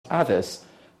others.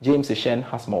 James Ishen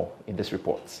has more in this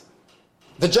report.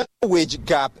 The gender wage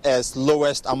gap is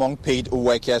lowest among paid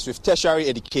workers with tertiary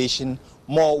education.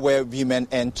 More where women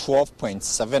earn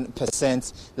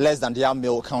 12.7% less than their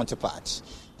male counterparts.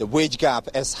 The wage gap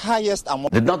is highest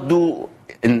among... Did not do,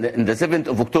 in the 7th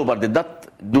of October, did not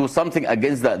do something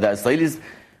against the Israelis.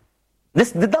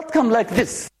 This did not come like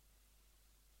this.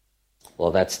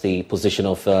 Well, that's the position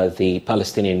of the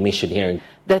Palestinian mission here.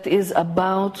 That is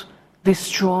about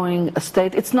destroying a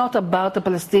state. It's not about the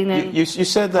Palestinian You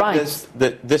said that rights.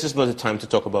 this is not the time to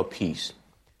talk about peace.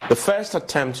 The first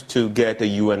attempt to get a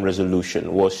UN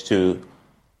resolution was to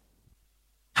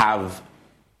have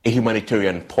a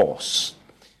humanitarian pause.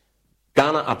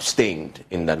 Ghana abstained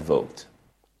in that vote.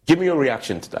 Give me your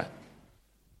reaction to that.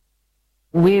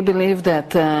 We believe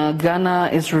that Ghana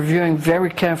is reviewing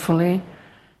very carefully.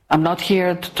 I'm not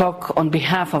here to talk on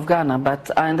behalf of Ghana, but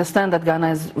I understand that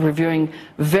Ghana is reviewing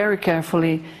very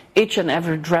carefully each and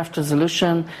every draft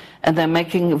resolution, and they're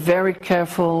making very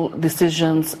careful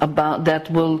decisions about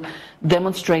that will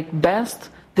demonstrate best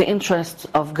the interests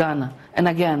of Ghana. And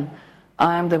again,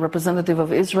 I'm the representative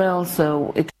of Israel,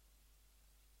 so it...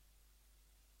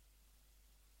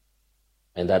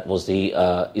 And that was the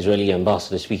Israeli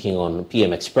ambassador speaking on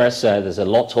PM Express. There's a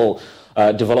lot of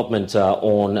development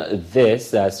on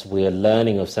this as we're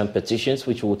learning of some petitions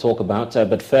which we'll talk about.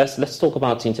 But first, let's talk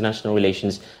about international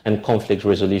relations and conflict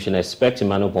resolution expert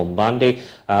Emmanuel Bombande,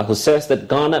 who says that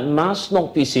Ghana must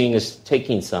not be seen as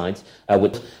taking sides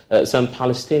with some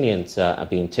Palestinians are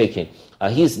being taken.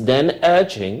 He's then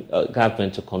urging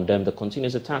government to condemn the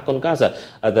continuous attack on Gaza.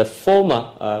 The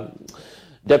former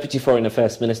Deputy Foreign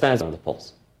Affairs Minister is on the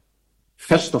pulse.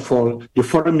 First of all, the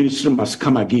Foreign Ministry must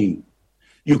come again.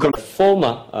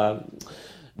 Former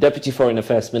Deputy Foreign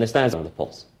Affairs Minister is on the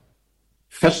pulse.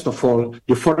 First of all,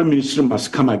 the Foreign Ministry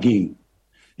must come again.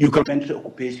 You can enter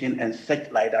occupation and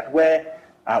such like that, where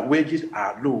wages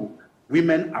are low,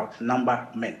 women outnumber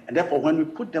men. And therefore, when we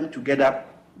put them together,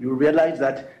 you realize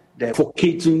that they're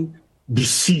advocating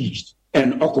besieged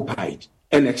and occupied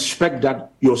and expect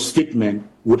that your statement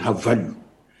would have value.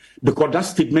 Because that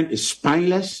statement is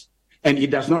spineless and it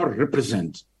does not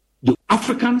represent the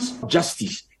Africans'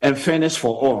 justice and fairness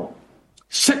for all.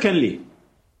 Secondly,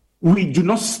 we do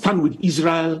not stand with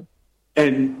Israel,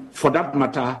 and for that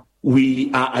matter,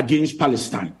 we are against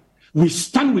Palestine. We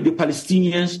stand with the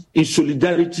Palestinians in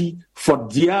solidarity for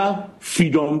their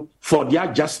freedom, for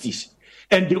their justice.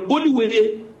 And the only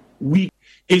way we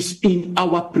is in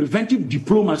our preventive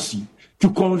diplomacy to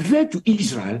convey to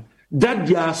Israel that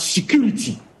their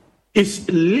security is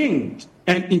linked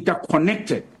and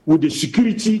interconnected with the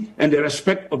security and the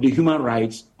respect of the human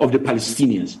rights of the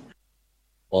Palestinians.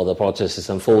 Well, the protest is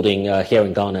unfolding here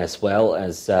in Ghana as well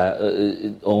as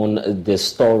on this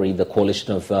story. The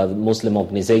coalition of Muslim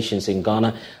organizations in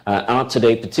Ghana are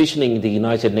today petitioning the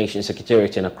United Nations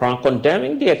Secretariat in Accra,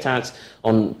 condemning the attacks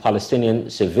on Palestinian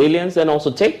civilians and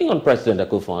also taking on President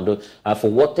Akufo-Addo for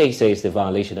what they say is the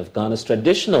violation of Ghana's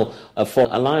traditional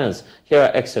foreign alliance. Here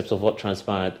are excerpts of what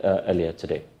transpired earlier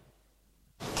today.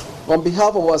 On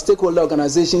behalf of our stakeholder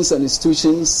organizations and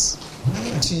institutions,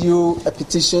 to you a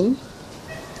petition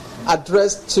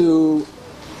addressed to,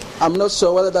 I'm not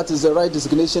sure whether that is the right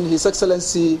designation, His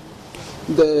Excellency,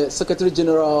 the Secretary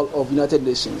General of United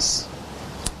Nations,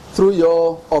 through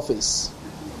your office.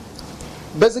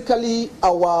 Basically,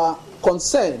 our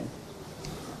concern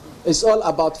is all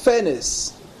about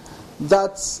fairness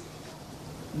that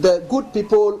the good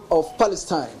people of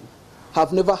Palestine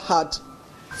have never had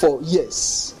for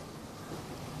years.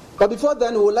 But before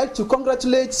then, we would like to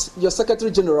congratulate your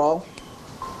Secretary General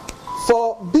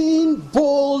for being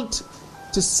bold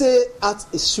to say as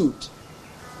it should.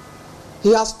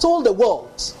 He has told the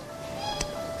world,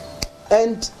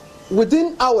 and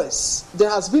within hours, there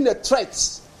has been a threat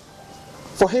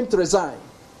for him to resign.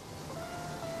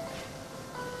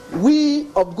 We,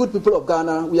 of good people of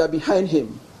Ghana, we are behind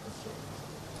him.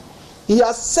 He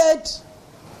has said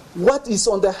what is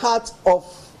on the heart of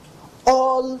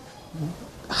all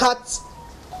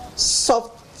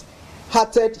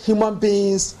soft-hearted human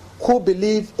beings who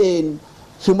believe in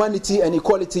humanity and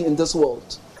equality in this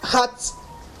world.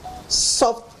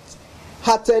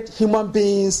 Soft-hearted human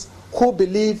beings who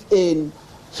believe in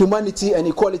humanity and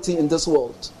equality in this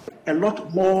world. A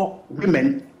lot more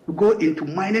women who go into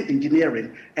mining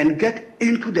engineering and get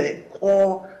into the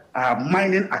core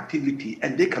mining activity,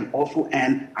 and they can also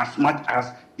earn as much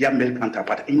as their male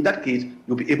counterpart. In that case,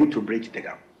 you'll be able to bridge the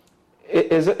gap.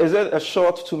 Is it a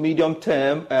short to medium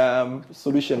term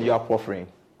solution you are offering?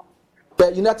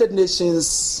 The United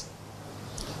Nations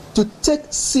to take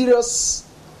serious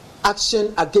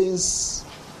action against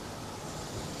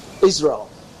Israel.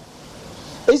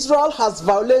 Israel has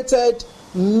violated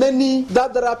many,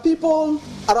 that there are people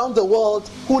around the world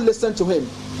who listen to him.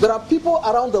 There are people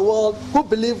around the world who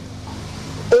believe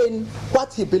in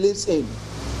what he believes in.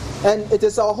 And it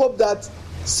is our hope that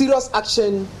serious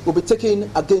action will be taken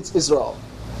against Israel.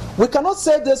 We cannot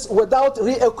say this without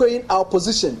re-echoing our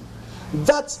position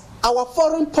that our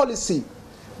foreign policy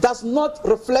does not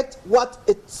reflect what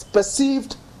it's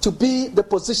perceived to be the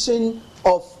position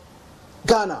of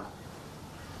Ghana.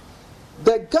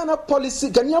 The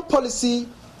Ghanaian policy,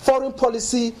 foreign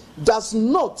policy, does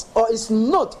not or is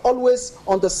not always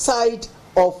on the side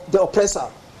of the oppressor.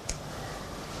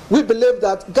 We believe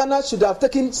that Ghana should have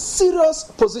taken serious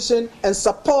position and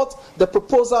support the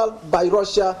proposal by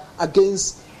Russia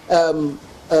against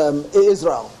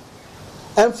Israel.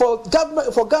 And for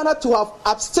Ghana to have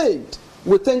abstained,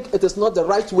 we think it is not the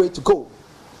right way to go.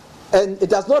 And it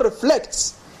does not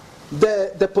reflect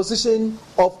the position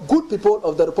of good people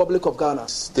of the Republic of Ghana.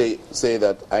 Say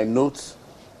that I note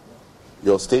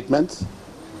your statement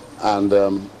and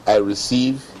I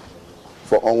receive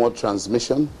for onward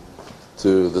transmission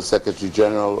to the Secretary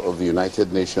General of the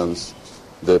United Nations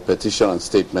the petition and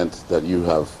statement that you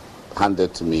have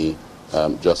handed to me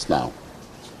just now.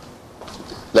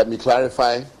 Let me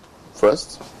clarify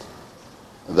first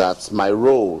that my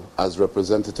role as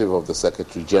representative of the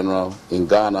Secretary General in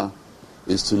Ghana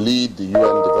is to lead the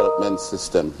UN development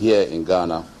system here in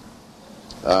Ghana,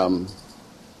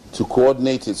 to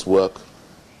coordinate its work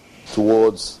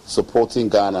towards supporting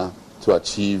Ghana to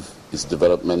achieve its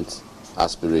development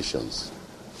aspirations.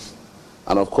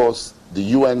 And of course,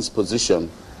 the UN's position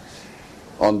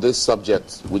on this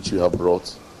subject which you have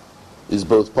brought is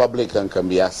both public and can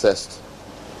be accessed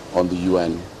on the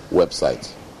UN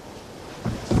website.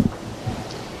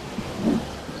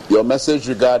 Your message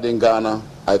regarding Ghana,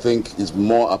 I think, is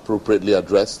more appropriately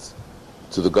addressed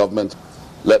to the government.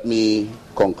 Let me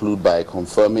conclude by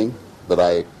confirming that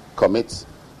I commit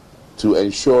to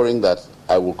ensuring that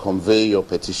I will convey your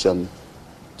petition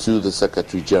to the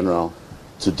Secretary General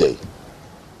today.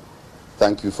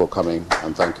 Thank you for coming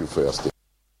and thank you for your statement.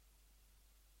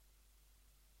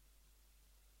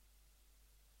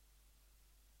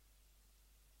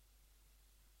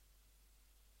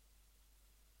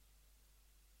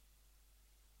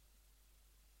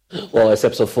 Well,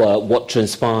 except for what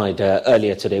transpired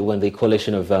earlier today when the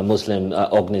coalition of Muslim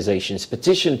organizations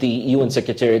petitioned the UN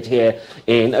Secretariat here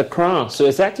in Accra. So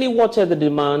exactly what are the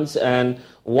demands and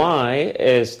why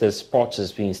is this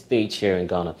protest being staged here in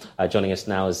Ghana? Joining us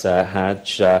now is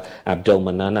Haj Abdul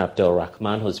Manan Abdul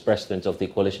Rahman, who is president of the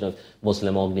coalition of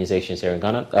Muslim organizations here in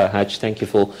Ghana. Haj, thank you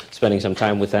for spending some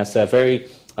time with us. Very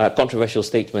controversial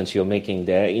statements you're making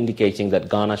there, indicating that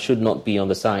Ghana should not be on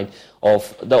the side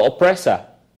of the oppressor.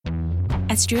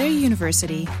 At Strayer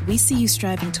University, we see you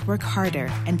striving to work harder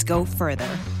and go further.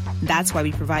 That's why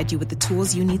we provide you with the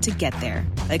tools you need to get there,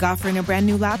 like offering a brand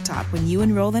new laptop when you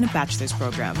enroll in a bachelor's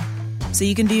program. So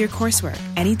you can do your coursework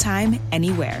anytime,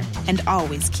 anywhere, and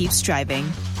always keep striving.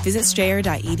 Visit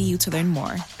strayer.edu to learn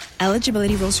more.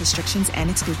 Eligibility rules, restrictions, and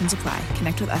exclusions apply.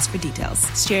 Connect with us for details.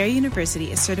 Strayer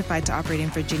University is certified to operate in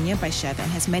Virginia by Chev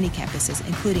and has many campuses,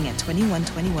 including at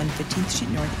 2121 15th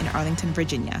Street North in Arlington,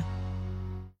 Virginia.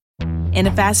 In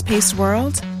a fast-paced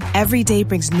world, every day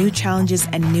brings new challenges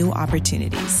and new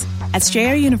opportunities. At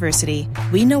Strayer University,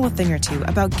 we know a thing or two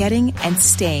about getting and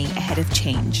staying ahead of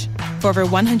change. For over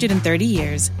 130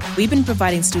 years, we've been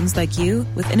providing students like you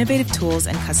with innovative tools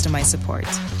and customized support,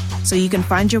 so you can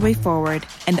find your way forward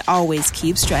and always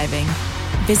keep striving.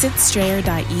 Visit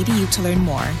strayer.edu to learn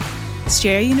more.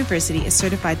 Strayer University is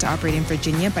certified to operate in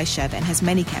Virginia by Chev and has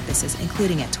many campuses,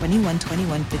 including at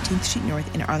 2121 15th Street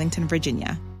North in Arlington,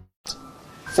 Virginia.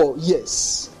 For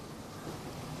years.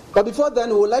 But before then,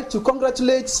 we would like to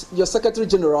congratulate your Secretary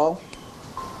General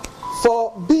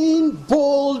for being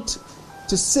bold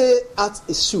to say as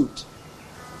it should.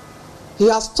 He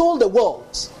has told the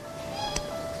world,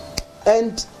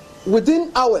 and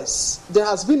within hours, there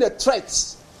has been a threat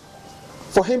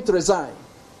for him to resign.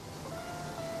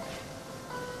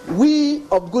 We,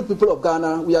 of good people of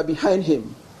Ghana, we are behind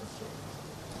him.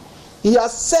 He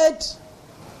has said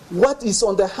what is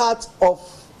on the heart of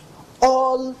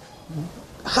all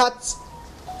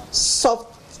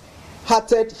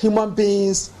soft-hearted human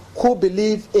beings who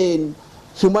believe in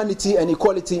humanity and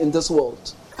equality in this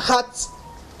world.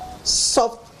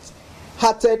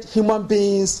 Soft-hearted human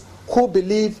beings who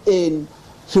believe in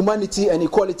humanity and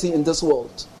equality in this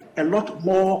world. A lot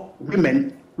more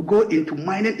women go into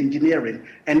mining engineering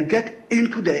and get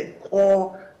into the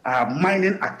core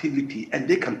mining activity, and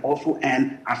they can also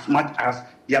earn as much as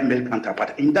their male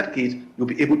counterpart. In that case, you'll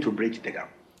be able to bridge the gap.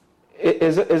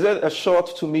 Is it a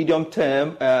short to medium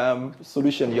term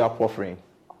solution you are offering?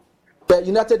 The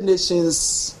United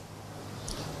Nations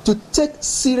to take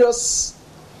serious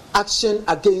action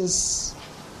against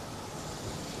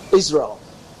Israel.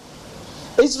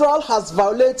 Israel has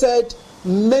violated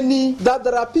many, that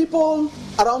there are people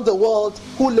around the world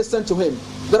who listen to him.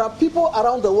 There are people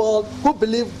around the world who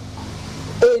believe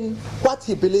in what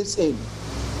he believes in.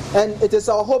 And it is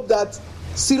our hope that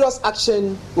serious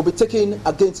action will be taken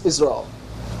against Israel.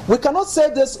 We cannot say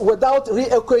this without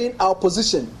re-echoing our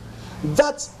position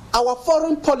that our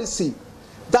foreign policy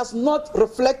does not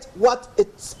reflect what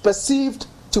it's perceived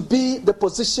to be the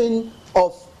position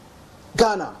of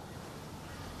Ghana.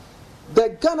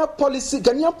 The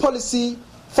Ghanaian policy,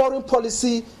 foreign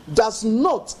policy, does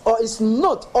not or is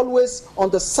not always on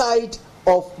the side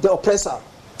of the oppressor.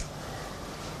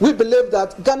 We believe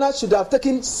that Ghana should have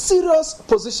taken serious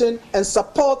position and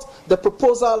support the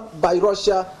proposal by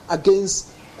Russia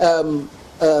against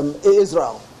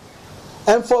Israel.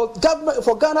 And for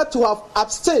Ghana to have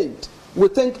abstained, we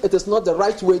think it is not the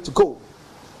right way to go.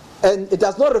 And it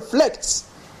does not reflect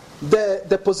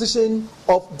the position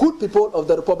of good people of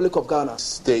the Republic of Ghana.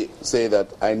 Say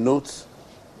that I note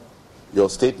your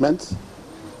statement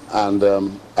and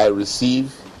I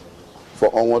receive for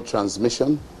onward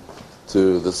transmission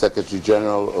to the Secretary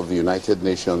General of the United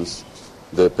Nations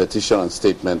the petition and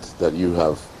statement that you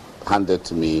have handed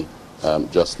to me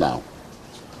just now.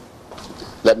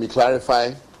 Let me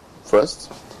clarify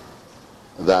first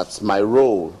that my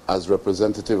role as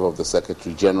representative of the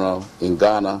Secretary General in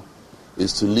Ghana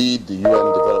is to lead the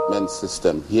UN development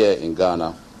system here in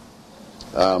Ghana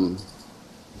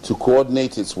to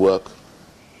coordinate its work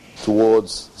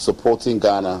towards supporting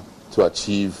Ghana to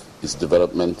achieve its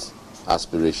development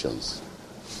aspirations.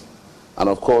 And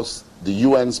of course, the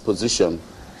UN's position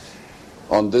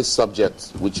on this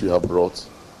subject which you have brought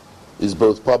is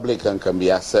both public and can be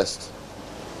accessed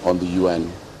on the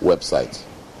UN website.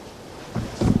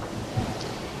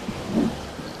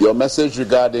 Your message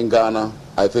regarding Ghana,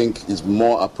 I think, is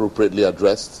more appropriately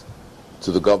addressed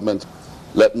to the government.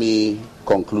 Let me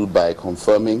conclude by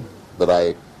confirming that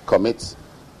I commit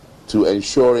to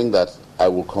ensuring that I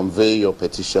will convey your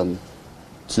petition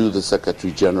to the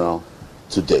Secretary General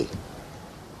today.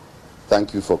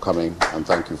 Thank you for coming and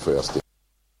thank you for your statement.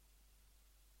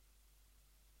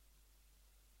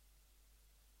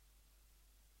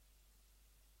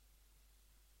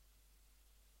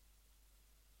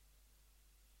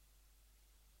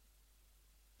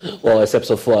 Well, except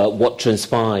for what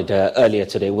transpired earlier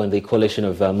today when the coalition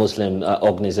of Muslim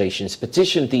organizations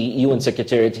petitioned the UN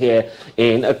Secretariat here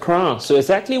in Accra. So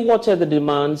exactly what are the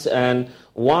demands and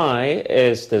why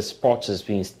is this protest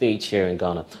being staged here in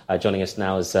Ghana? Joining us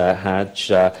now is Haj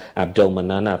Abdul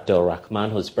Manan Abdul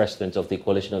Rahman, who's president of the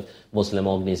coalition of Muslim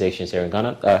organizations here in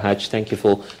Ghana. Haj, thank you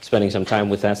for spending some time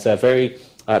with us. Very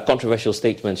controversial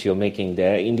statements you're making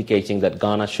there, indicating that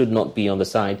Ghana should not be on the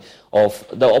side of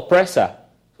the oppressor.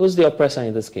 Who's the oppressor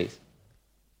in this case?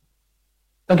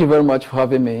 Thank you very much for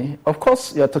having me. Of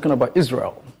course, you are talking about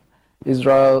Israel.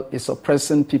 Israel is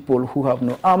oppressing people who have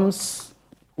no arms,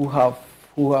 who have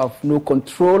no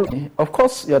control. Of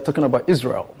course, you are talking about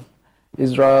Israel.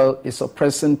 Israel is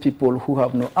oppressing people who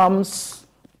have no arms,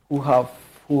 who have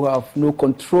no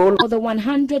control. The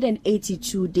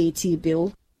 182-day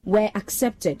T-bill were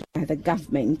accepted by the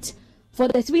government for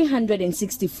the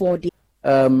 364 days.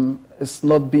 It's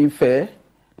not being fair.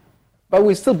 But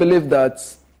we still believe that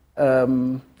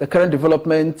the current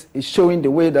development is showing the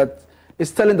way that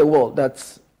it's telling the world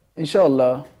that,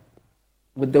 inshallah,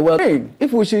 with the world,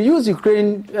 if we should use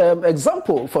Ukraine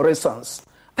example, for instance,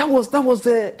 that was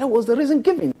the reason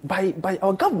given by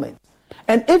our government.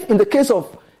 And if in the case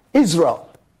of Israel,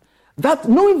 that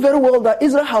knowing very well that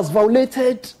Israel has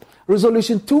violated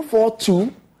Resolution 242,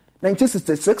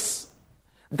 1966,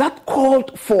 that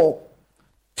called for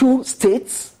 2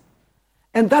 states.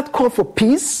 And that called for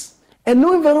peace, and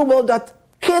knowing very well that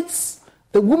kids,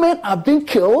 the women are being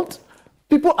killed,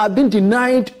 people are being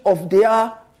denied of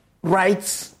their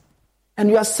rights, and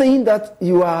you are saying that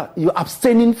you're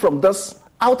abstaining from this.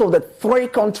 Out of the 3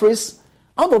 countries,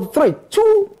 out of the 3,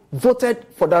 2 voted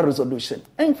for that resolution.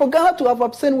 And for Ghana to have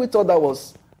abstained, we thought that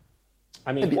was...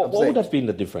 I mean, what would have been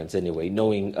the difference anyway,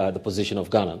 knowing the position of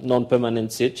Ghana?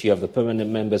 Non-permanent seat, you have the permanent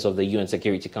members of the UN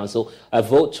Security Council. A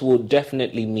vote would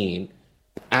definitely mean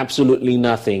absolutely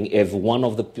nothing if one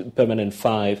of the permanent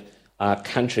 5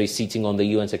 countries sitting on the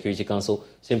UN Security Council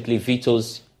simply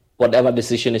vetoes whatever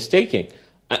decision is taken.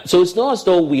 So it's not as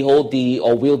though we wield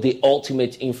the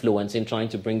ultimate influence in trying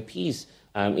to bring peace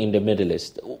in the Middle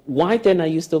East. Why then are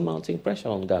you still mounting pressure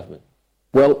on government?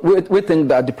 Well, we think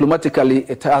that diplomatically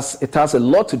it has a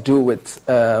lot to do with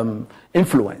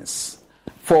influence.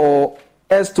 For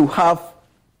us to have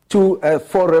 4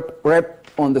 rep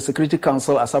on the Security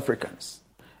Council as Africans,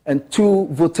 and 2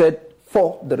 voted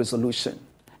for the resolution,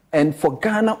 and for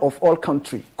Ghana of all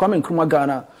country, Kwame Nkrumah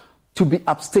Ghana, to be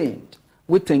abstained,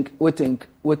 we think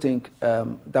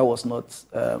that was not.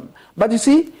 But you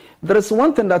see, there is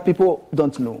one thing that people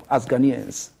don't know as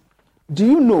Ghanaians. Do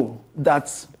you know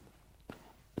that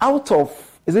out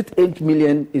of, is it 8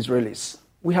 million Israelis,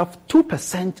 we have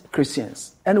 2%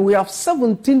 Christians and we have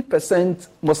 17%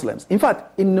 Muslims. In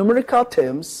fact, in numerical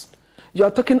terms, you are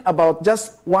talking about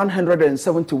just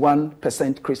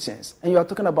 171% Christians, and you are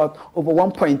talking about over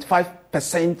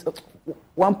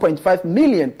 1.5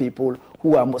 million people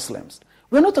who are Muslims.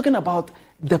 We're not talking about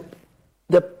the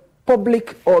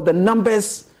public or the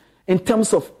numbers in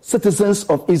terms of citizens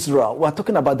of Israel. We're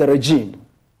talking about the regime.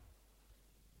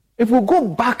 If we go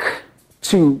back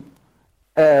to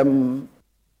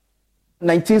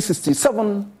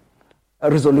 1967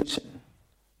 resolution,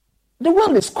 the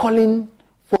world is calling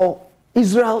for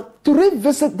Israel to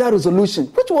revisit that resolution,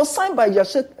 which was signed by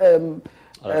Yasser.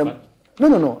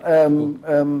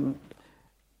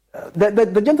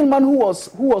 The gentleman who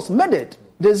was murdered,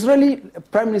 the Israeli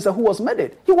prime minister who was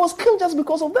murdered, he was killed just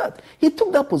because of that. He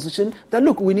took that position that,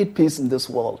 look, we need peace in this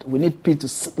world. We need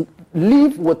peace to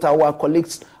live with our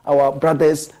colleagues, our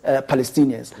brothers,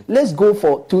 Palestinians. Let's go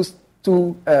for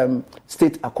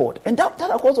two-state accord. And that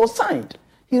accord was signed.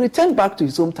 He returned back to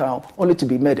his hometown only to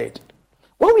be murdered.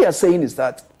 What we are saying is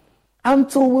that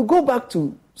until we go back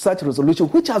to such a resolution,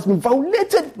 which has been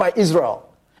violated by Israel.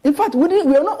 In fact, we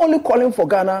are not only calling for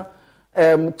Ghana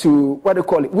to,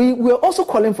 we are also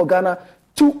calling for Ghana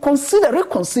to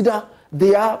reconsider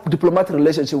their diplomatic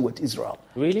relationship with Israel.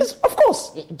 Really? Yes, of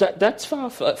course. That's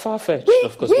far-fetched,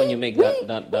 of course, when you make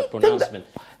that pronouncement.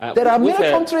 There are many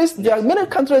countries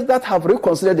that have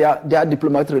reconsidered their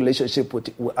diplomatic relationship with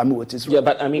Israel. Yeah,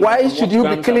 but I mean, why should you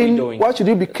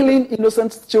be killing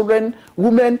innocent children,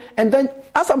 women, and then,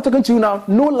 as I'm talking to you now,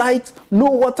 no light, no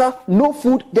water, no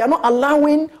food. They are not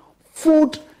allowing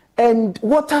food and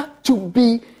water to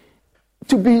be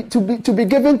given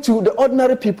to the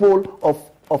ordinary people of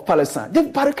Palestine.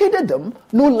 They've barricaded them,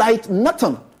 no light,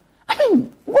 nothing. I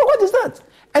mean, what is that?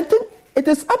 I think it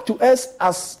is up to us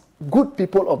as good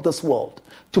people of this world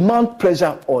to mount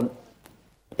pressure on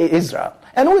Israel.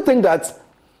 And we think that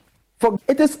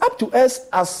it is up to us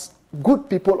as good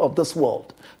people of this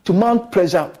world to mount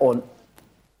pressure on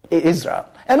Israel.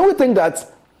 And we think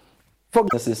that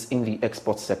this is in the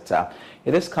export sector.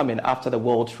 It is coming after the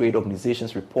World Trade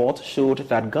Organization's report showed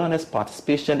that Ghana's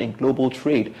participation in global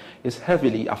trade is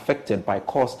heavily affected by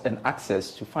cost and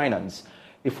access to finance.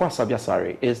 Ifwa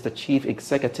Sabiasare is the chief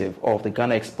executive of the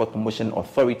Ghana Export Promotion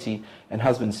Authority and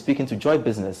has been speaking to Joy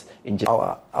Business in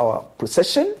our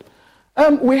procession.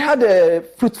 We had a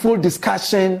fruitful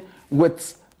discussion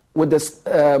with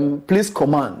the police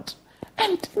command,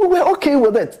 and we were okay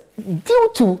with it due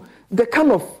to the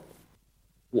kind of.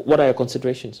 What are your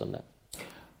considerations on that?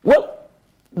 Well,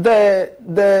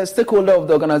 the stakeholder of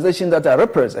the organization that I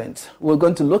represent, we're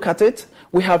going to look at it.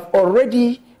 We have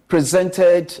already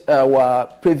presented our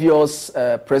previous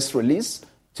press release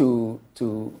to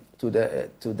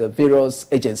the various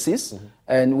agencies,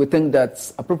 and we think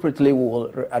that appropriately we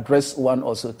will address one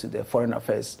also to the Foreign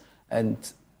Affairs. And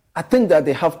I think that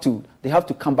they have to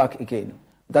come back again.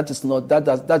 That's not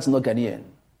Ghanaian.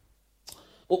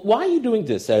 Why are you doing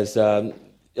this as a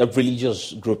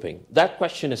religious grouping? That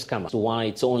question has come up. So why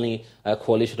it's only a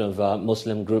coalition of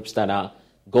Muslim groups that are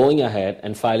going ahead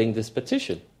and filing this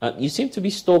petition? You seem to be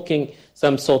stoking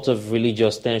some sort of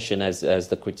religious tension as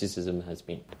the criticism has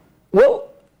been. Well,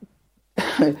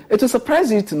 it will surprise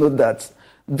you to know that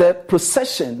the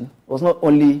procession was not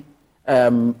only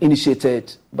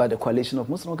initiated by the coalition of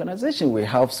Muslim organizations. We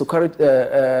have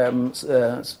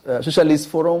Socialist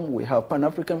Forum, we have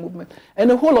Pan-African Movement,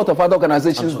 and a whole lot of other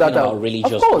organizations that are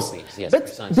religious. Of course, yes, but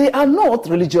precisely. they are not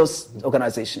religious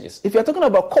organizations. Yes. If you are talking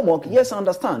about COMOG, yes, I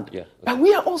understand. Yeah. But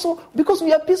we are also, because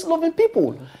we are peace-loving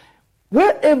people.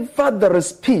 Wherever there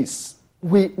is peace,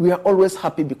 we are always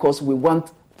happy because we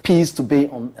want peace to be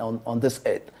on this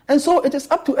earth. And so it is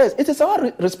up to us. It is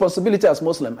our responsibility as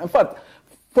Muslims. In fact,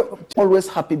 we're always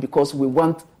happy because we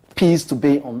want peace to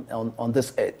be on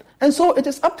this earth. And so it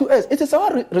is up to us. It is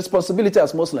our responsibility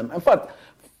as Muslims. In fact,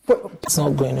 it's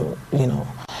not going to,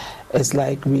 it's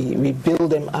like we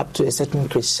build them up to a certain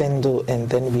crescendo and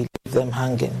then we leave them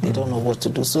hanging. They don't know what to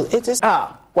do. So it is...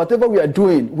 whatever we are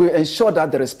doing, we ensure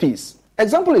that there is peace.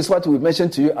 Example is what we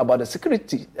mentioned to you about the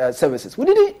security services. We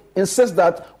didn't insist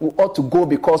that we ought to go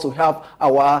because we have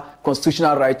our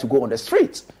constitutional right to go on the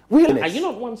street. Are you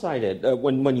not one-sided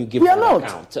when you give that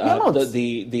account? We are not.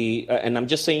 And I'm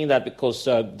just saying that because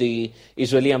the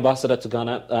Israeli ambassador to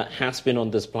Ghana has been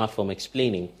on this platform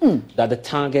explaining that the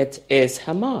target is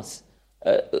Hamas.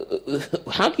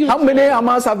 How many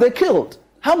Hamas have they killed?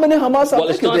 How many Hamas have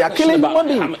they killed? They are killing human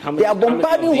beings. They are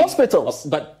bombarding hospitals.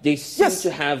 But they seem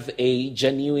to have a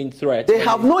genuine threat. They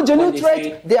have no genuine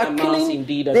threat. They are killing.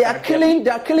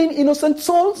 They are killing innocent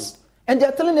souls, and they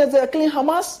are telling us they are killing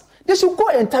Hamas. They should go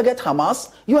and target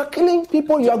Hamas. You are killing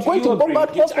people. You are going to bombard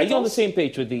hospitals. Are you on the same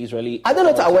page with the Israeli? Are you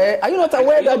not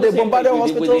aware that they bombarded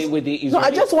hospitals? No, I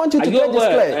just want you to get this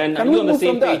clear. And are you on the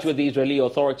same page with the Israeli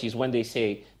authorities when they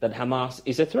say that Hamas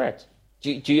is a threat?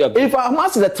 Do you agree? If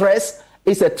Hamas is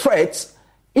a threat,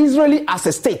 Israel as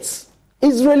a state,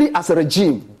 Israel as a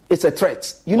regime is a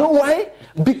threat. You know why?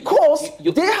 Because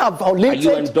they have violated...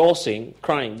 Are you endorsing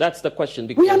crime? That's the question.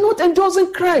 We are not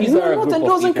endorsing crime. We are not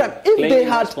endorsing crime.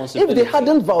 If they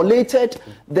hadn't violated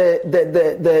the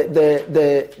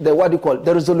what do you call it,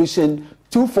 the resolution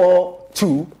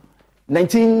 242,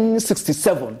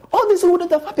 1967, all this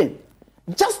wouldn't have happened.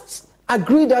 Just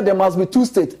agree that there must be two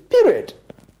states, period.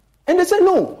 And they say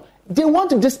no. They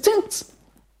want to distinct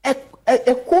a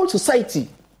whole society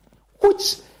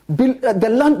which the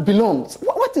land belongs.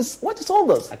 What is all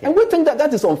this? Okay. And we think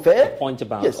that is unfair. The point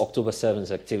about October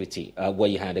 7th activity, where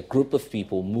you had a group of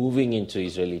people moving into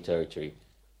Israeli territory,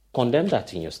 condemn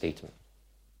that in your statement.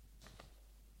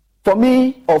 For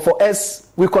me or for us,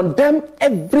 we condemn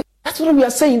every... That's what we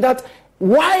are saying, that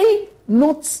why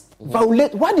not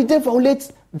violate... Why did they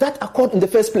violate that accord in the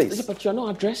first place? But you're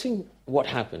not addressing what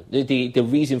happened, the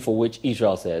reason for which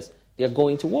Israel says they're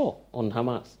going to war on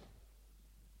Hamas.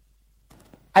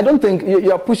 I don't think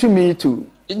you are pushing me to.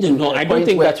 No, I don't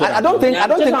think that's what I don't think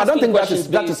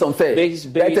that is unfair. It is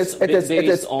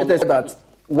that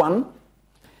one,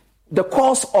 the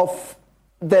cause of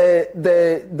the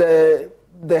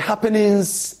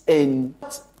happenings in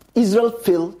Israel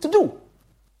failed to do.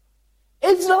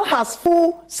 Israel has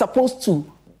supposed to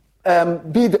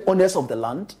be the owners of the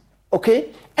land, okay?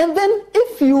 And then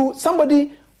if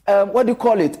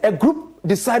a group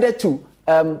decided to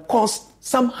cause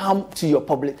some harm to your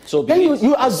public, then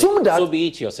you assume that... So be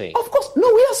it, you're saying. Of course.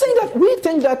 No, we are saying that we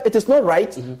think that it is not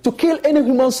right to kill any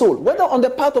human soul, whether on the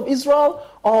part of Israel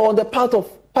or on the part of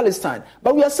Palestine.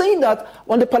 But we are saying that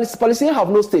when the Palestinians have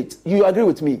no state, you agree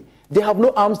with me, they have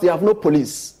no arms, they have no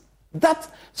police.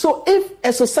 So if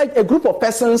a group of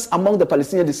persons among the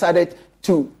Palestinians decided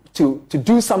to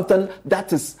do something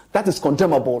that is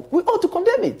condemnable, we ought to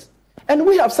condemn it. And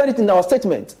we have said it in our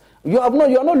statement. You are not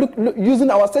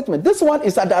using our statement. This one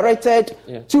is directed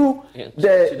to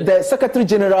the Secretary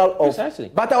General of... Precisely.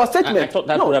 But our statement... I thought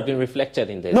that would have been reflected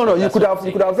in this. No, you could have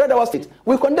read our statement.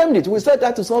 We condemned it. We said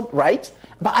that is not right.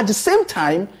 But at the same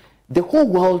time, the whole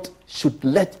world should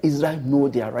let Israel know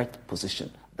their right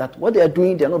position. That what they are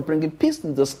doing, they are not bringing peace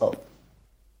in this earth.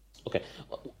 Okay.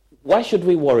 Why should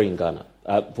we worry in Ghana?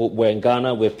 We're in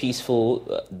Ghana, we're peaceful,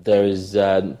 there is...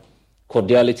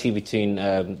 cordiality between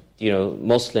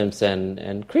Muslims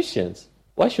and Christians.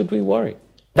 Why should we worry?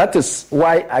 That is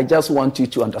why I just want you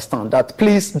to understand that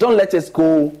please don't let us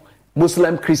go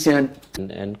Muslim, Christian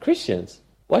and Christians.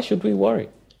 Why should we worry?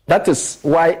 That is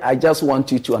why I just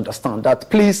want you to understand that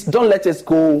please don't let us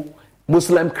go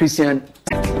Muslim, Christian.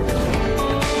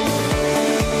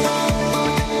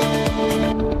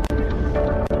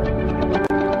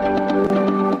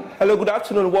 Hello, good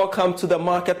afternoon. Welcome to the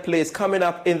Marketplace. Coming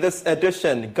up in this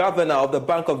edition, Governor of the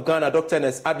Bank of Ghana, Dr.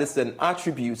 Ernest Addison,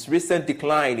 attributes recent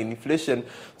decline in inflation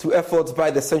to efforts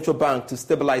by the central bank to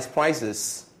stabilize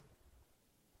prices.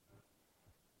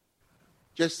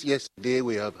 Just yesterday,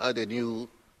 we have had a new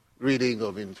reading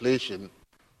of inflation.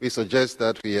 We suggest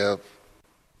that we have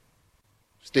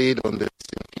stayed on this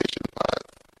inflation path,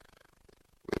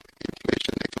 with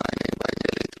inflation declining by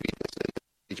nearly 3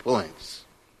 percentage points.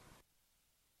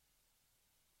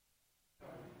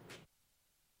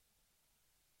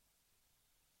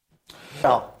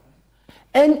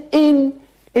 And in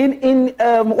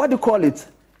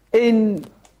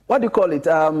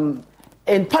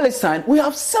Palestine, we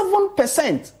have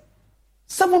 7%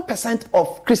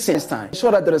 of Christians to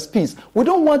ensure that there is peace. We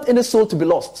don't want any soul to be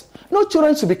lost. No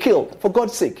children to be killed, for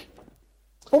God's sake.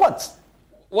 For what?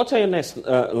 What are your next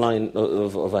line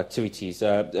of activities?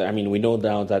 We know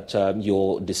now that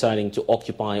you're deciding to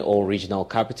occupy all regional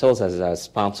capitals as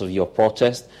part of your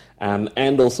protest.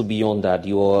 And also beyond that,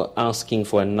 you're asking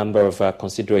for a number of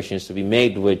considerations to be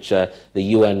made, which the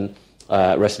UN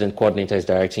resident coordinator is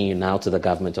directing you now to the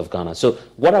government of Ghana. So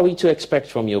what are we to expect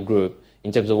from your group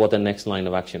in terms of what the next line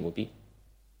of action would be?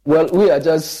 Well, we are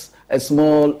just a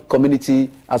small community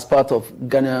as part of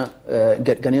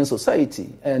Ghanaian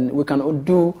society, and we can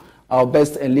do our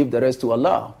best and leave the rest to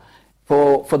Allah.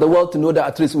 For the world to know that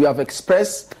at least we have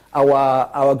expressed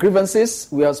our grievances,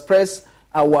 we have expressed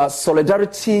our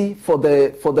solidarity for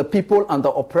the people and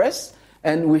the oppressed,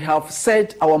 and we have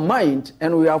said our mind,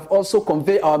 and we have also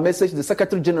conveyed our message to the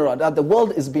Secretary General that the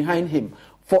world is behind him.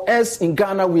 For us in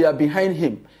Ghana, we are behind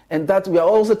him, and that we are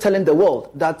also telling the world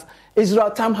that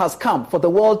Israel time has come for the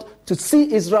world to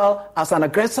see Israel as an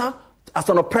aggressor, as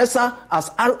an oppressor, as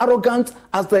arrogant,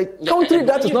 as the country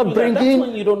that is not bringing that's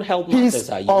when you don't help peace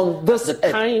matters, on this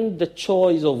earth. The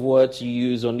choice of words you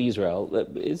use on Israel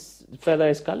is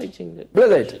further escalating.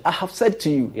 Beloved, I have said to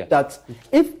you that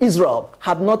if Israel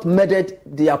had not murdered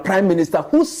their prime minister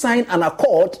who signed an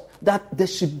accord that there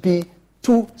should be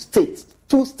two-state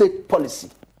policy.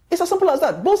 It's as simple as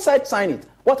that. Both sides signed it.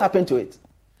 What happened to it?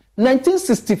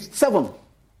 1967,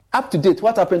 up to date,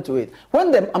 what happened to it?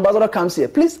 When the ambassador comes here,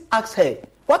 please ask her,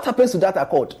 what happens to that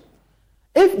accord?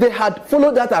 If they had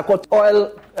followed that accord,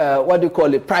 oil,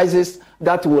 prices,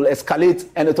 that will escalate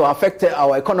and it will affect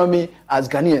our economy as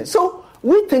Ghanaians. So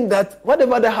we think that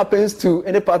whatever that happens to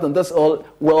any part of this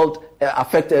world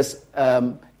affects us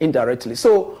indirectly.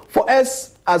 So for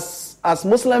us, as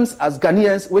Muslims, as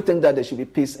Ghanaians, we think that there should be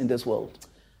peace in this world.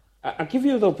 I'll give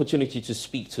you the opportunity to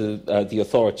speak to the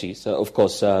authorities. Of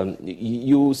course,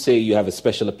 you say you have a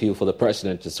special appeal for the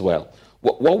president as well.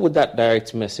 What would that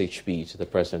direct message be to the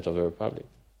president of the Republic?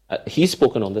 He's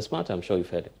spoken on this matter. I'm sure you've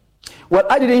heard it. Well,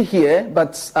 I didn't hear,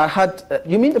 but I had...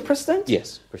 you mean the president?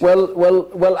 Yes.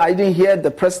 Well, I didn't hear the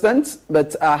president,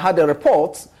 but I had a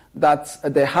report that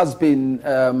there has been...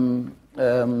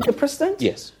 the president?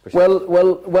 Yes.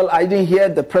 Well, I didn't hear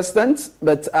the president,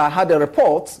 but I had a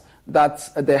report that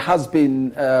there has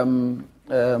been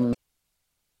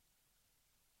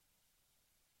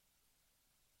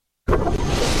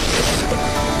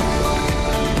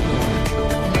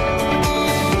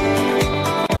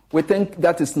we think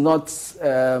that is not,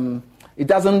 it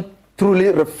doesn't truly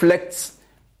reflect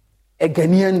a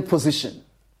Ghanaian position.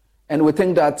 And we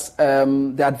think that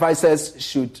the advisors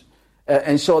should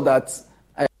ensure that,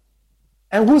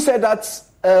 and who said that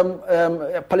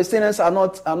Palestinians are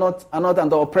not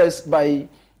under oppressed by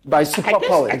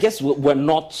superpowers? I guess we're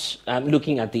not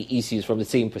looking at the issues from the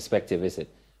same perspective, is it?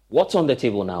 What's on the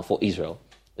table now for Israel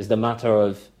is the matter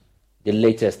of the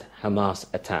latest Hamas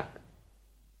attack.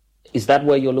 Is that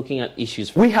where you're looking at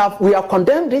issues? We have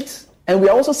condemned it, and we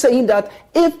are also saying that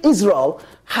if Israel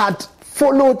had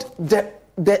followed the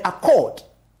accord,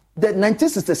 the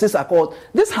 1966 accord,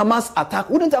 this Hamas attack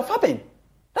wouldn't have happened.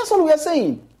 That's all we are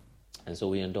saying. And so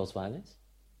we endorse violence?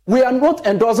 We are not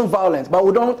endorsing violence, but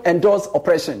we don't endorse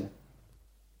oppression.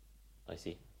 I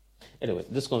see. Anyway,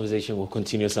 this conversation will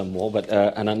continue some more, but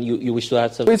Anan, you wish to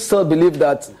add something? We still believe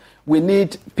that we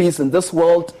need peace in this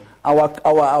world.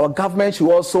 Our government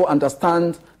should also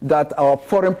understand that our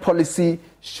foreign policy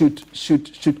should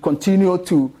continue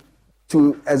to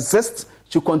exist,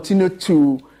 should continue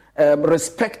to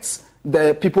respect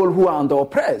the people who are under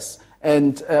oppress.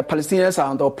 And Palestinians are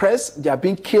under oppress. They are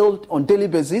being killed on a daily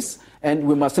basis, and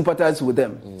we must sympathize with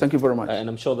them. Thank you very much. And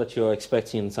I'm sure that you're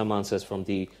expecting some answers from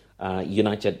the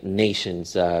United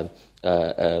Nations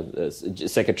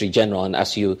Secretary General, and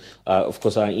as you, of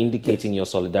course, are indicating your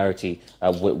solidarity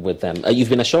with them. You've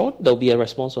been assured there'll be a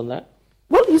response on that?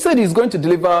 Well, he said he's going to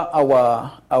deliver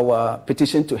our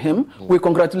petition to him. We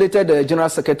congratulated the General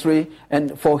Secretary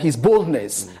and for his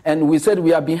boldness, and we said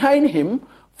we are behind him.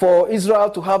 For Israel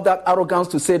to have that arrogance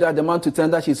to say that the man to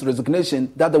tender his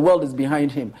resignation, that the world is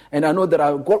behind him. And I know there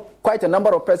are quite a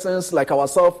number of persons like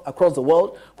ourselves across the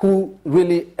world who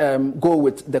really go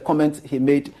with the comment he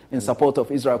made in support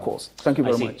of Israel's cause. Thank you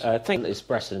very much. Thank you. Is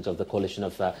president of the coalition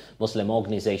of Muslim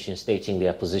organizations stating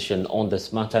their position on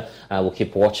this matter. We'll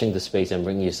keep watching the space and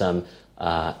bring you some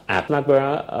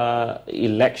Nagbera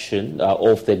election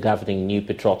of the governing New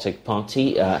Patriotic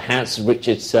Party has reached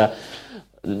its...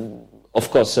 Of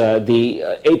course, the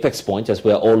apex point, as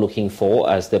we're all looking for,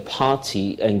 as the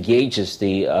party engages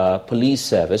the police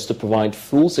service to provide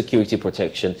full security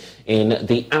protection in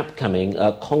the upcoming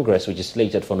Congress, which is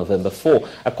slated for November 4.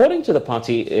 According to the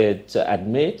party, it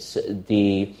admits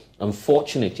the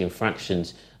unfortunate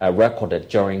infractions recorded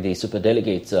during the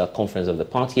superdelegates conference of the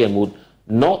party and would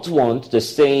not want the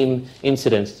same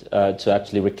incidents to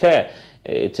actually recur.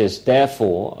 It is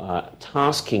therefore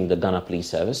tasking the Ghana Police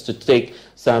Service to take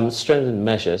some strengthened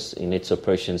measures in its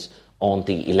operations on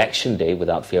the election day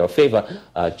without fear or favour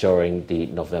during the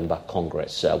November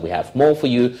Congress. We have more for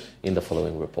you in the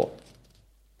following report.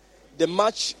 the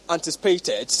much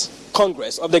anticipated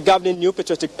Congress of the governing New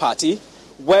Patriotic Party,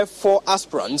 where 4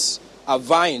 aspirants are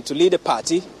vying to lead the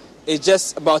party, is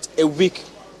just about a week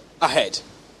ahead.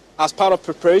 As part of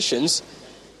preparations,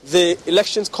 the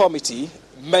Elections Committee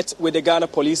met with the Ghana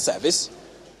Police Service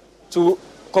to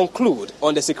conclude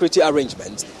on the security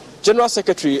arrangements. General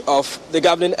Secretary of the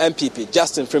governing NPP,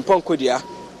 Justin Frimpong Kodia,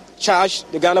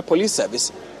 charged the Ghana Police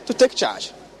Service to take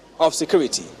charge of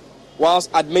security, whilst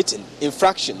admitting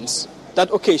infractions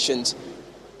that occasioned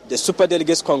the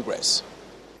Superdelegates Congress.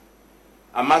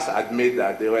 I must admit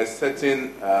that there were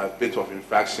certain bit of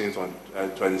infractions on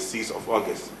 26th of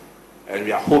August, and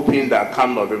we are hoping that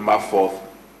come November 4th,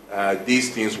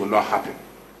 these things will not happen.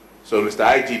 So, Mr.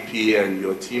 IGP and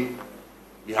your team,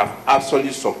 we have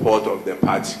absolute support of the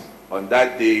party. On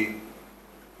that day,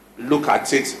 look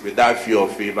at it without fear or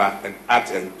favor and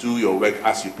act and do your work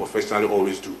as you professionally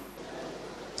always do.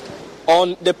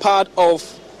 On the part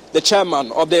of the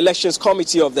chairman of the Elections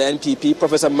Committee of the NPP,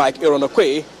 Professor Mike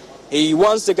Ironokwe, he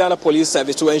wants the Ghana Police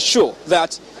Service to ensure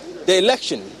that the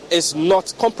election is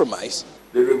not compromised.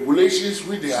 The regulations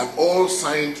which they have all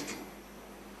signed to,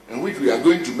 and which we are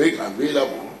going to make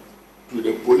available to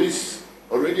the police,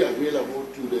 already available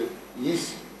to the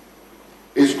EC,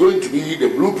 is going to be the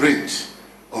blueprint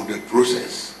of the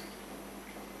process.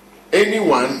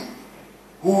 Anyone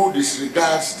who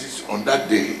disregards this on that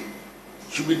day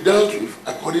should be dealt with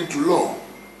according to law.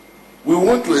 We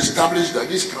want to establish that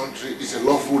this country is a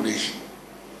lawful nation.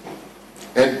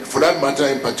 And for that matter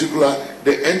in particular,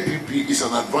 the NPP is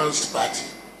an advanced party.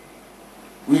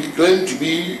 We claim to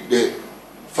be the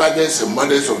fathers and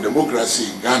mothers of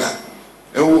democracy in Ghana,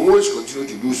 and we will always continue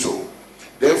to do so.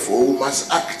 Therefore, we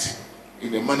must act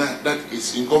in a manner that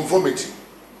is in conformity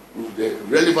with the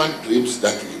relevant claims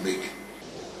that we make.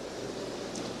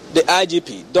 The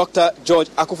IGP, Dr. George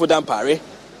Akufu-Dampare,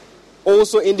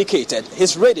 also indicated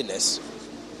his readiness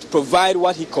to provide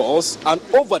what he calls an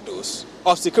overdose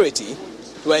of security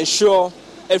to ensure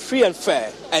a free and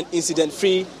fair and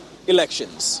incident-free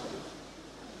elections.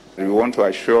 We want to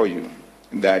assure you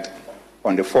that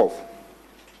on the 4th,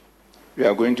 we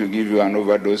are going to give you an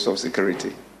overdose of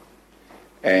security,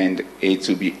 and it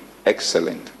will be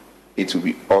excellent. It will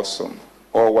be awesome.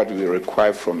 All what we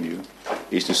require from you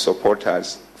is to support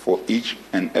us for each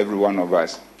and every one of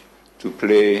us to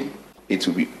play. It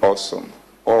will be awesome.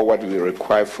 All what we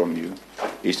require from you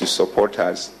is to support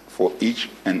us for each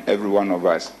and every one of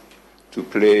us to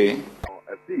play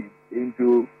a seed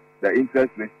into the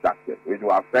interest rate structure, which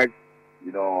will affect,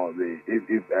 what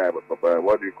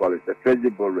do you call it, the treasury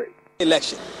bill rate.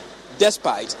 Election,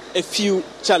 despite a few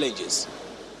challenges.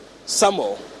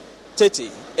 Samuel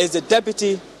Tete is the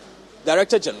Deputy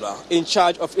Director General in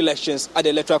charge of elections at the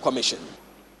Electoral Commission.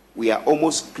 We are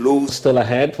almost close. Still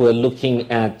ahead, we're looking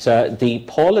at the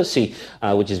policy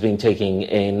which is being taken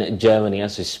in Germany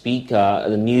as we speak,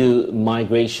 the new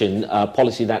migration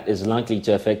policy that is likely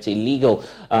to affect illegal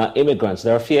immigrants.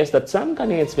 There are fears that some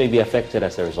Ghanaians may be affected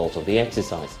as a result of the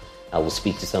exercise. I will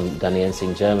speak to some Ghanaians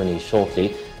in Germany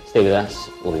shortly. Stay with us,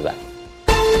 we'll be back.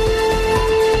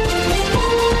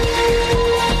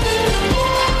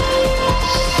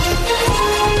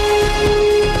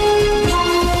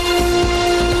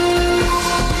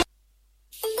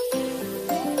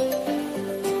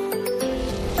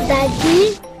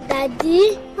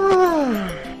 Daddy,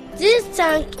 this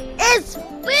tank is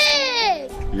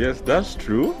big. Yes, that's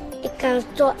true. It can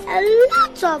store a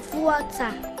lot of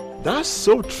water. That's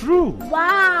so true.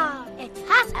 Wow, it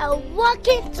has a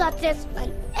working tortoise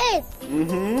on it.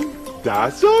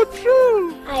 That's so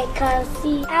true. I can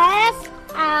see S-I-N-T-E-X.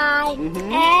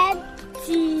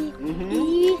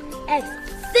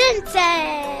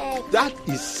 Syntax. That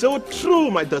is so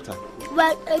true, my daughter.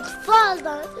 When it falls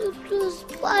down, it will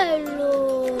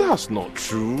spoil. That's not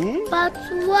true. But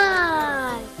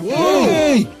why?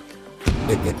 Hey!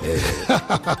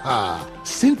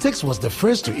 Syntex was the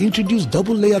first to introduce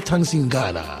double-layer tanks in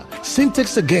Ghana.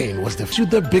 Syntex again was the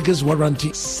biggest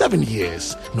warranty, 7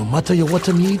 years. No matter your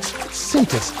water needs,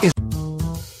 Syntex is...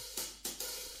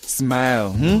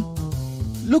 Smile,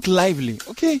 Look lively,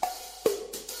 okay?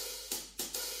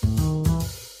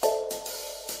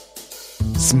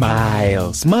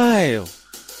 Smile, smile.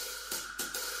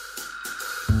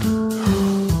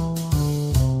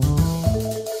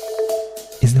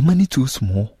 Is the money too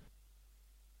small?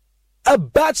 A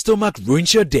bad stomach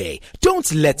ruins your day.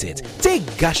 Don't let it. Take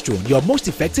Gastron, your most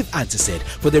effective antacid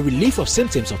for the relief of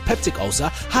symptoms of peptic ulcer,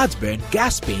 heartburn,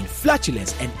 gas pain,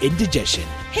 flatulence, and indigestion.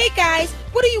 Hey guys,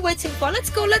 what are you waiting for? Let's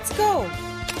go, let's go.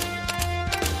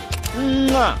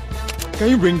 Mwah. can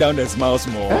you bring down the smiles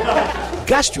more?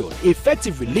 Gastrol,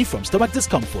 effective relief from stomach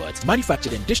discomfort.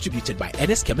 Manufactured and distributed by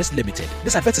NS Chemist Limited.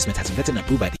 This advertisement has been vetted and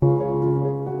approved by the...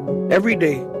 Every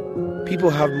day,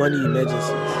 people have money emergencies.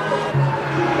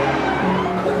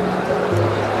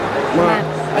 Ma,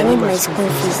 I need my school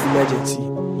fees. Emergency.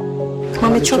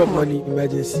 Mommy, chop money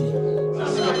emergency.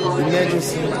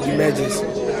 Emergency.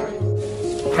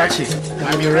 Catch it.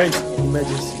 I'm your rent.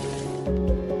 Emergency.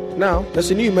 Now, there's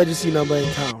a new emergency number in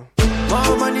town.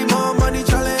 More money,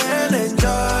 challenge and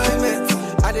enjoyment.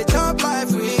 At the top life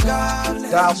we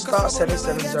got. Dial star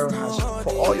 770 hash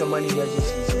for all your money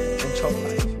emergencies and chop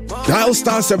life. Dial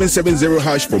star 770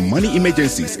 hash for money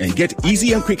emergencies and get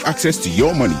easy and quick access to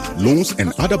your money, loans,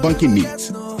 and other banking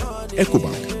needs.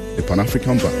 EcoBank, the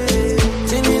Pan-African Bank.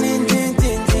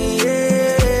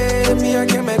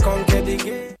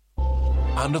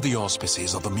 Under the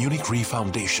auspices of the Munich Re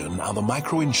Foundation and the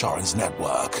Microinsurance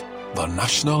Network, the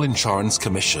National Insurance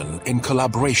Commission, in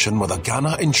collaboration with the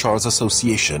Ghana Insurers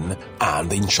Association and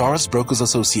the Insurance Brokers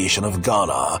Association of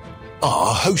Ghana,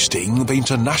 are hosting the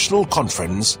International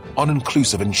Conference on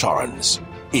Inclusive Insurance.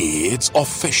 It's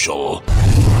official.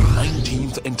 The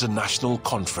 19th International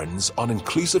Conference on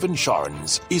Inclusive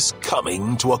Insurance is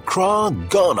coming to Accra,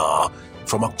 Ghana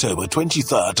from October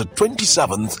 23rd to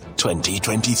 27th,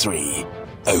 2023.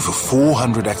 Over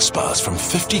 400 experts from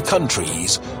 50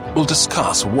 countries will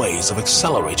discuss ways of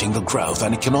accelerating the growth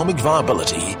and economic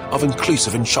viability of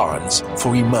inclusive insurance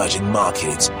for emerging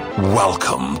markets.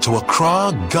 Welcome to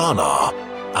Accra, Ghana,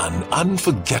 an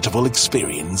unforgettable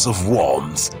experience of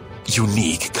warmth,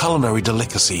 unique culinary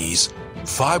delicacies,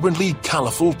 vibrantly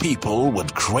colorful people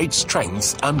with great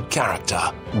strength and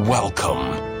character.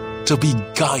 Welcome to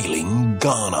Beguiling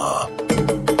Ghana.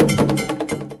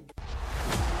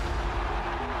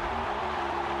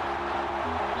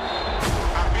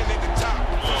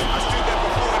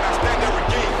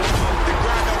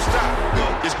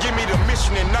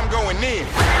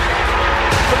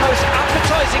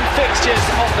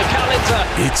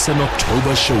 It's an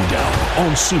October showdown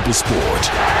on Supersport.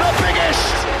 The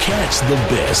biggest! Catch the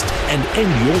best and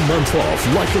end your month off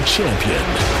like a champion.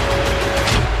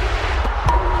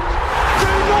 Do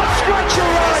not scratch your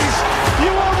eyes!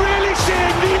 You are really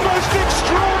seeing the most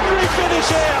extraordinary finish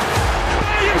here!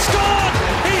 He's scored!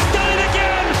 He's done it again!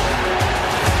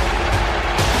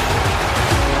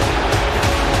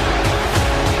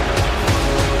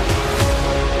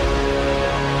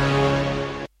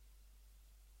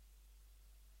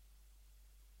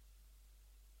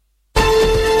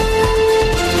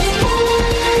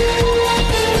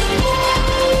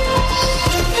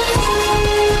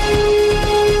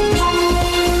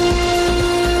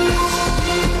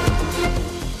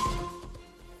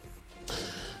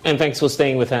 And thanks for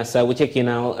staying with us. We take you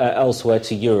now elsewhere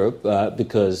to Europe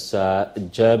because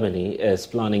Germany is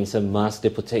planning some mass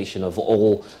deportation of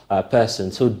all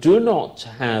persons who do not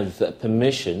have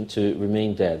permission to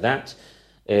remain there. That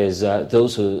is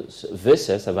those whose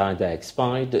visas have either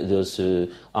expired, those who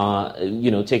are,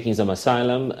 taking some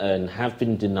asylum and have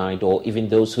been denied, or even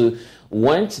those who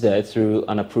went there through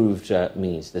unapproved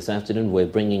means. This afternoon, we're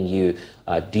bringing you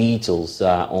details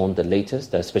on the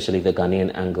latest, especially the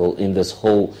Ghanaian angle in this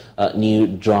whole new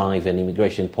drive and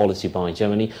immigration policy by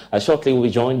Germany. Shortly, we'll be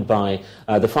joined by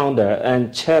the founder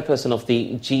and chairperson of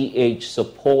the GH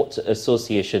Support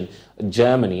Association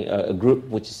Germany, a group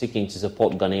which is seeking to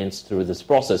support Ghanaians through this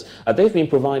process. They've been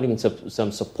providing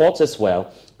some support as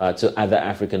well to other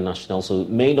African nationals who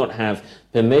may not have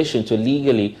permission to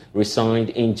legally reside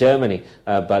in Germany,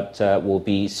 but will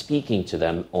be speaking to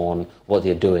them on what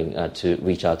they're doing to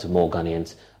reach out to more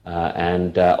Ghanaians.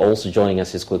 And also joining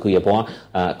us is Kweku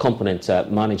Yeboah, Component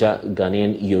Manager,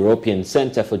 Ghanaian European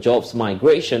Center for Jobs,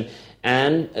 Migration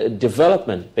and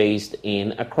Development based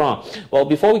in Accra. Well,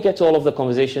 before we get to all of the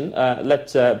conversation,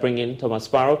 let's bring in Thomas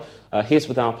Sparrow. He's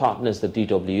with our partners, the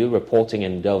DW, reporting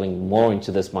and delving more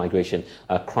into this migration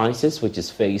crisis, which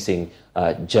is facing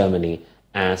Germany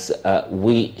as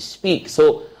we speak.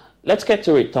 So let's get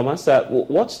to it, Thomas.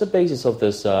 What's the basis of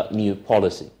this new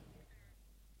policy?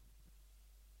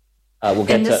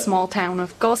 In the small town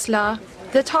of Goslar,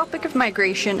 the topic of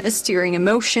migration is stirring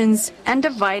emotions and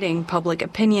dividing public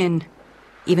opinion,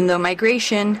 even though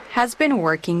migration has been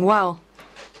working well.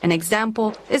 An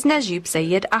example is Najib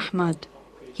Sayed Ahmad.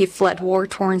 He fled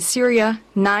war-torn Syria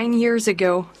 9 years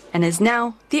ago and is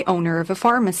now the owner of a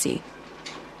pharmacy.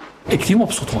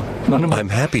 I'm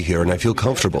happy here and I feel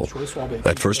comfortable.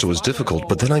 At first it was difficult,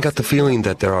 but then I got the feeling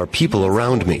that there are people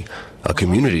around me, a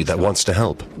community that wants to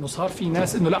help.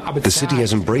 The city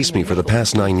has embraced me for the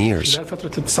past 9 years.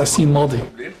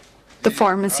 The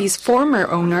pharmacy's former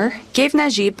owner gave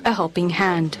Najib a helping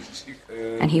hand.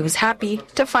 and he was happy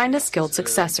to find a skilled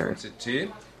successor.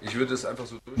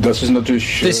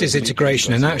 This is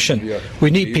integration in action. We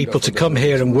need people to come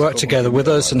here and work together with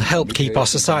us and help keep our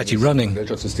society running.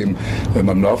 There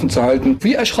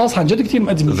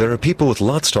are people with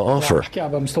lots to offer.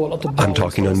 I'm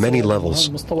talking on many levels.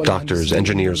 Doctors,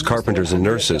 engineers, carpenters, and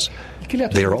nurses.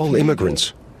 They are all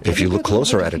immigrants. If you look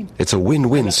closer at it, it's a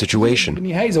win-win situation. In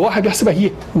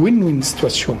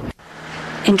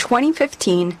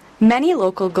 2015, many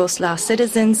local Goslar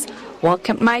citizens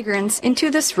welcomed migrants into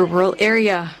this rural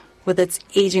area with its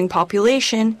aging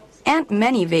population and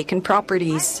many vacant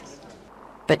properties.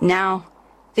 But now,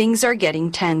 things are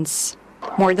getting tense.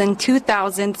 More than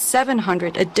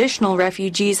 2,700 additional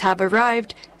refugees have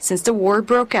arrived since the war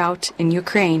broke out in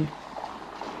Ukraine.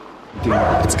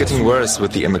 It's getting worse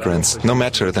with the immigrants, no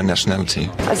matter their nationality.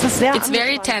 It's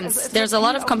very tense. There's a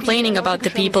lot of complaining about the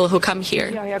people who come here.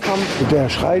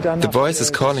 The voice is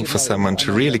calling for someone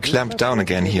to really clamp down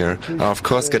again here, are of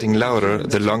course getting louder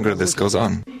the longer this goes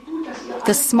on.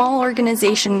 The small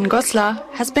organization in Goslar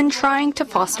has been trying to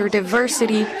foster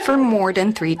diversity for more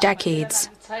than 3 decades.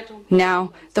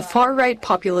 Now, the far-right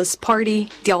populist party,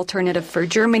 the Alternative for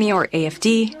Germany or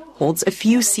AfD, holds a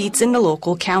few seats in the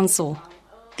local council.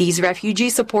 These refugee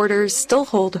supporters still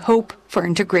hold hope for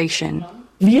integration.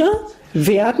 We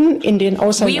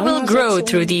will grow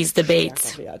through these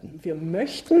debates.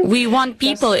 We want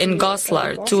people in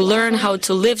Goslar to learn how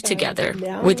to live together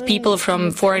with people from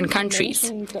foreign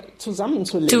countries,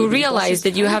 to realize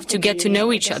that you have to get to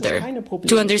know each other,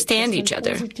 to understand each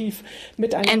other,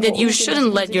 and that you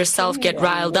shouldn't let yourself get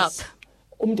riled up.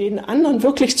 Den anderen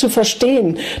wirklich zu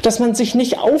verstehen, dass man sich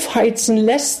nicht aufheizen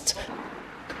lässt.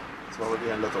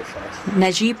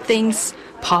 Najib thinks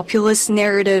populist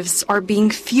narratives are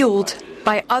being fueled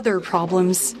by other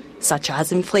problems, such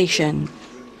as inflation.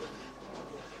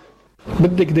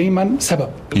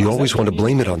 You always want to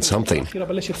blame it on something.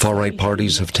 Far-right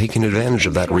parties have taken advantage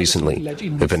of that recently.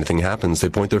 If anything happens, they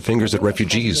point their fingers at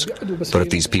refugees. But if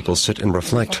these people sit and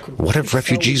reflect, what have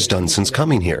refugees done since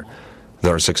coming here?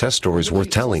 There are success stories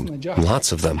worth telling,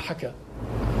 lots of them.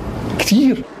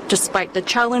 Despite the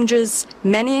challenges,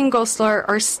 many in Goslar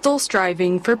are still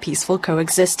striving for peaceful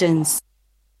coexistence.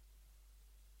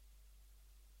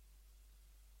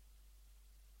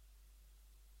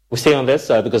 We stay on this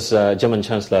because German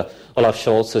Chancellor Olaf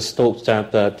Scholz has talked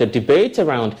about the debate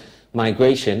around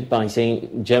migration by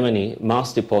saying Germany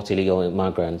must deport illegal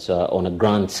migrants on a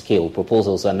grand scale.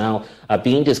 Proposals are now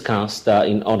being discussed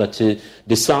in order to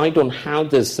decide on how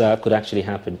this could actually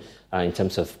happen. In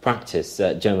terms of practice,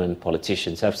 German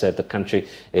politicians have said the country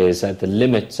is at the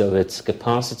limit of its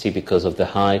capacity because of the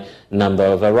high number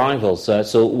of arrivals.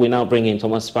 So we now bring in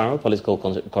Thomas Sparrow, political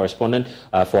correspondent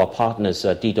for our partners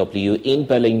DW in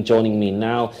Berlin, joining me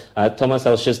now. Thomas,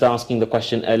 I was just asking the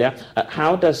question earlier.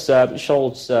 How does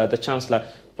Scholz, the Chancellor,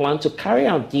 plan to carry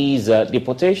out these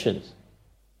deportations?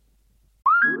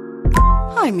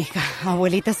 Ay, mija,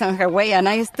 abuelita's on her way and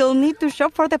I still need to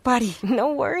shop for the party.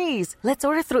 No worries. Let's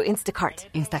order through Instacart.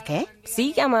 ¿Insta qué?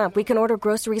 Sí, llama. We can order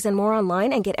groceries and more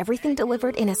online and get everything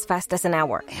delivered in as fast as an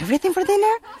hour. Everything for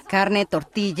dinner? Carne,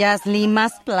 tortillas,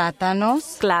 limas,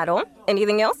 plátanos. Claro.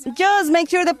 Anything else? Just make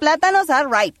sure the plátanos are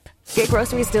ripe. Get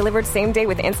groceries delivered same day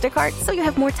with Instacart so you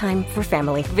have more time for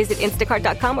family. Visit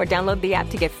instacart.com or download the app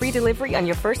to get free delivery on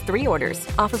your first 3 orders.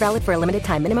 Offer valid for a limited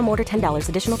time. Minimum order $10.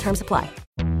 Additional terms apply.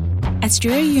 At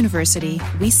Strayer University,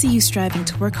 we see you striving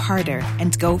to work harder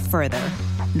and go further.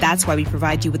 That's why we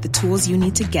provide you with the tools you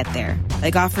need to get there,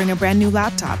 like offering a brand new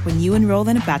laptop when you enroll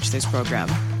in a bachelor's program.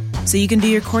 So you can do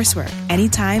your coursework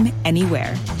anytime,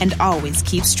 anywhere, and always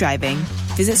keep striving.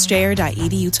 Visit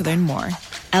strayer.edu to learn more.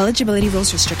 Eligibility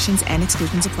rules, restrictions, and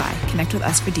exclusions apply. Connect with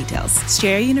us for details.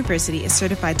 Strayer University is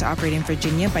certified to operate in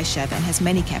Virginia by Chev and has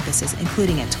many campuses,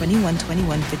 including at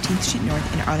 2121 15th Street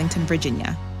North in Arlington,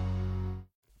 Virginia.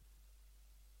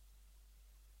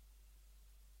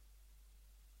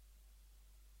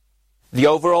 The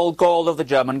overall goal of the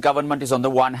German government is, on the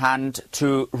one hand,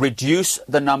 to reduce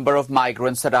the number of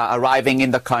migrants that are arriving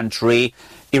in the country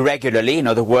irregularly, in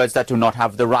other words, that do not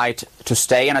have the right to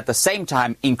stay, and at the same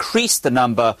time increase the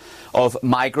number of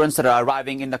migrants that are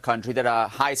arriving in the country that are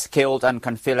high-skilled and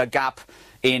can fill a gap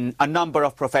in a number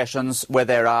of professions where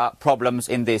there are problems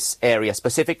in this area.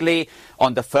 Specifically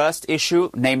on the first issue,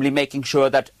 namely making sure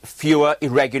that fewer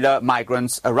irregular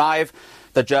migrants arrive,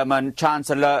 the German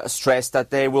Chancellor stressed that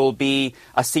there will be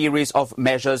a series of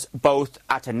measures both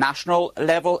at a national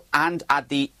level and at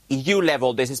the EU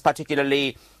level, this is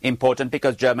particularly important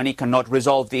because Germany cannot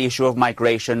resolve the issue of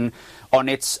migration on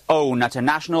its own. At a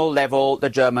national level, the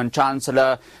German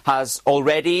Chancellor has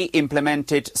already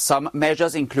implemented some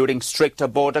measures, including stricter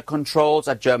border controls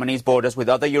at Germany's borders with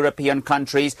other European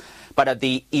countries. But at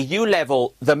the EU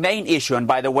level, the main issue, and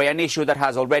by the way, an issue that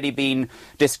has already been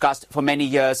discussed for many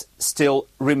years, still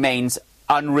remains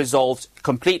unresolved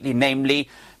completely, namely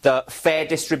the fair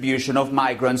distribution of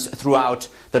migrants throughout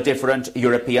the different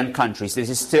European countries. This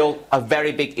is still a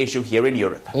very big issue here in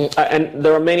Europe. And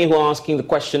there are many who are asking the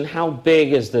question, how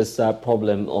big is this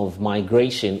problem of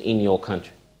migration in your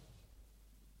country?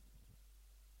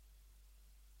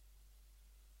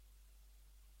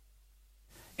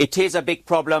 It is a big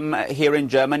problem here in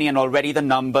Germany, and already the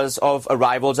numbers of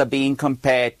arrivals are being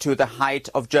compared to the height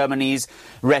of Germany's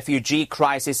refugee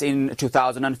crisis in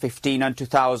 2015 and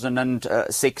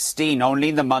 2016. Only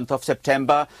in the month of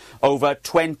September, over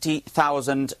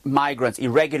 20,000 migrants,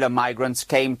 irregular migrants,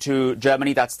 came to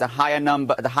Germany. That's the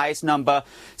highest number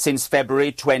since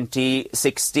February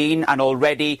 2016. And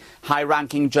already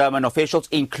high-ranking German officials,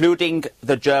 including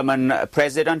the German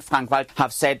President, Frank-Walter,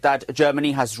 have said that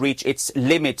Germany has reached its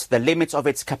limits, the limits of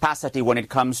its capacity when it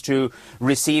comes to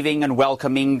receiving and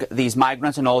welcoming these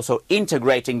migrants and also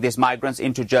integrating these migrants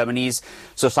into Germany's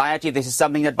society. This is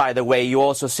something that, by the way, you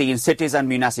also see in cities and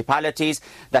municipalities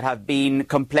that have been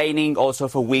complaining also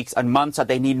for weeks and months that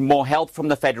they need more help from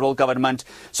the federal government.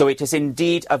 So it is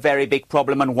indeed a very big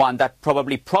problem, and one that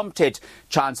probably prompted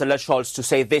Chancellor Scholz to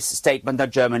say this statement that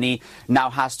Germany now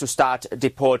has to start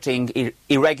deporting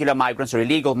irregular migrants or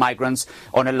illegal migrants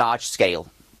on a large scale.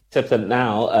 Except that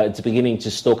now it's beginning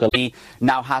to stoke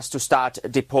now has to start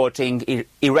deporting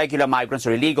irregular migrants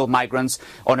or illegal migrants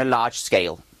on a large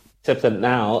scale. Except that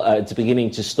now it's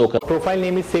beginning to stoke Profile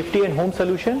name is Safety and Home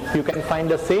Solution. You can find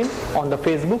the same on the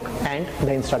Facebook and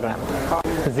the Instagram.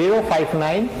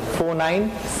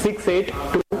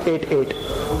 05949682288.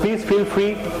 Please feel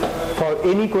free for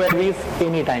any queries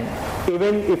anytime.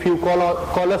 Even if you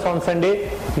call us on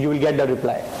Sunday, you will get the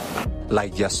reply.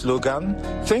 Like their slogan,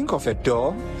 think of a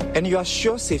door, and you are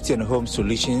sure Safety and Home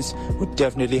Solutions would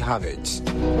definitely have it.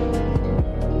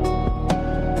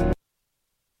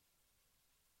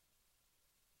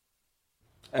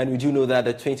 And we do know that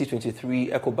the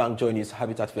 2023 EcoBank Journeys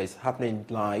Habitat Fair is happening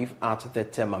live at the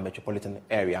Tema metropolitan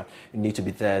area. You need to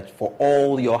be there for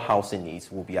all your housing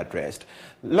needs will be addressed.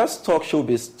 Let's talk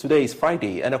showbiz. Today is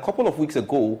Friday, and a couple of weeks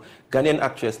ago, Ghanaian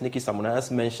actress Nikki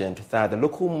Samunas mentioned that the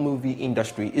local movie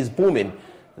industry is booming.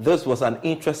 This was an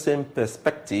interesting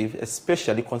perspective,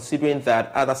 especially considering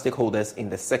that other stakeholders in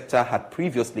the sector had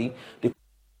previously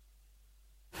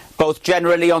both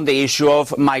generally on the issue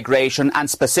of migration and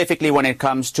specifically when it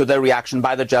comes to the reaction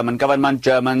by the German government.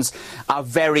 Germans are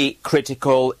very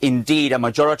critical indeed. A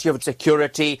majority of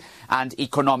security and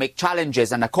economic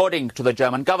challenges. And according to the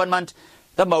German government,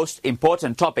 the most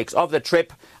important topics of the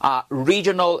trip are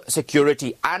regional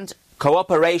security and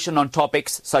cooperation on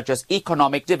topics such as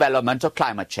economic development or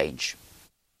climate change.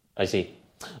 I see.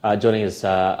 Joining us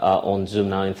on Zoom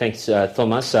now, and thanks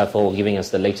Thomas for giving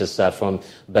us the latest from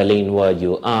Berlin where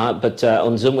you are. But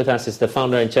on Zoom with us is the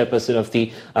founder and chairperson of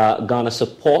the Ghana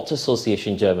Support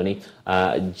Association Germany,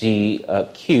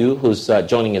 GQ, who's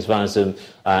joining us via Zoom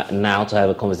now to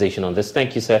have a conversation on this.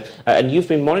 Thank you, sir. And you've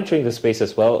been monitoring the space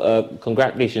as well.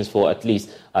 Congratulations for at least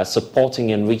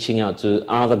supporting and reaching out to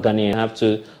other Ghanaians. Have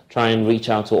to try and reach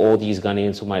out to all these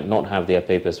Ghanaians who might not have their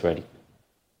papers ready.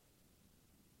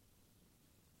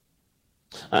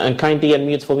 And kindly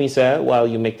unmute for me, sir, while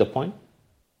you make the point.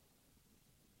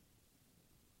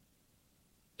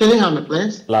 Can you hear me,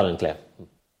 please? Loud and clear.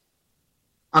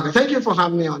 Okay, thank you for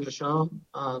having me on the show.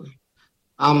 I'm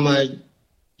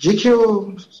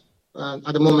GQ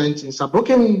at the moment in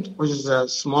Saarbrücken, which is the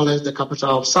smallest, the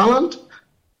capital of Saarland,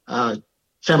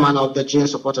 chairman of the GN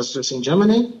Support Association in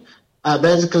Germany.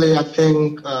 Basically, I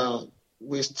think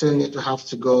we still need to have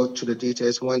to go to the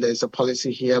details when there is a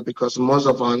policy here, because most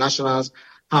of our nationals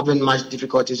having much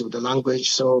difficulties with the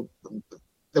language. So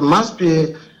there must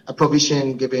be a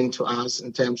provision given to us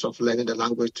in terms of learning the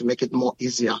language to make it more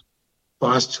easier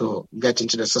for us to get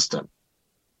into the system.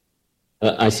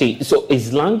 I see. So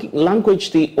is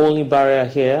language the only barrier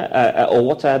here, or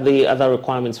what are the other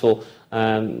requirements for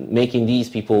making these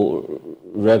people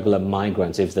regular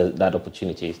migrants if that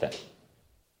opportunity is there?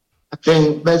 I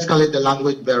think basically the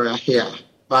language barrier here.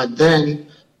 But then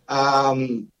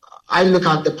I look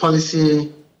at the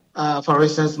policy. For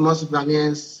instance, most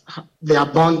Ghanaians, they are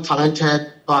born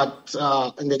talented, but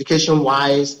in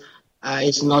education-wise,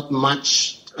 it's not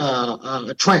much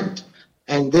a trend.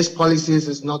 And this policies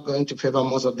is not going to favor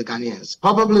most of the Ghanaians,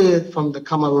 probably from the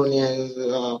Cameroonians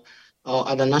or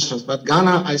other nationals. But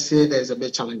Ghana, I see there's a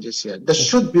big challenges here. There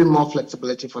should be more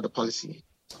flexibility for the policy.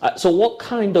 So what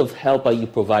kind of help are you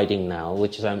providing now,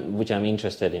 which I'm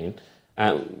interested in?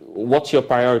 What's your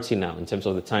priority now in terms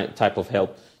of the type of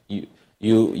help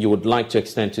you would like to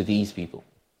extend to these people?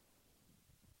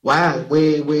 Well,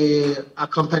 we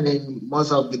accompany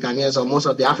most of the Ghanaians or most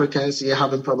of the Africans here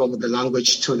having problem with the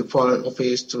language to the foreign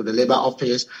office, to the labor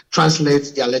office,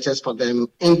 translate their letters for them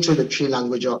into the Twi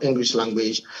language or English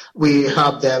language. We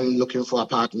help them looking for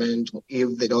apartment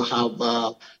if they don't have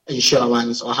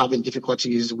insurance or having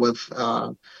difficulties with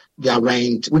their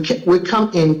rent. We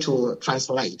come in to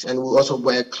translate, and we also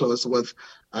work close with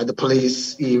the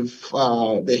police if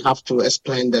they have to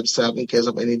explain themselves in case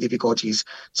of any difficulties.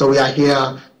 So we are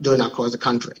here doing across the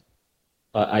country.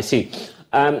 I see.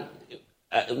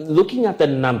 Looking at the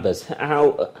numbers,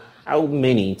 how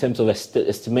many, in terms of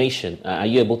estimation, are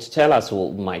you able to tell us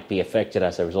who might be affected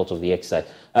as a result of the exercise?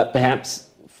 Perhaps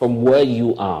from where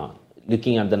you are,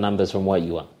 looking at the numbers from where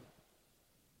you are.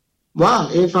 Well,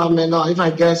 if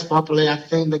I guess properly, I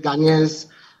think the Ghanaians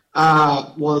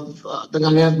the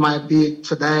Ghanaians might be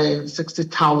today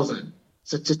 60,000.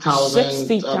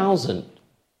 60,000?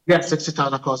 Yes,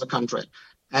 60,000 across the country.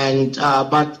 And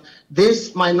but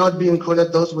this might not be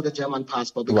included those with the German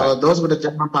passport, because those with the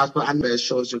German passport and it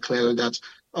shows you clearly that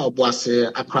Boise,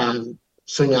 Accra,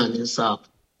 Sunyani and South.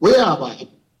 We are about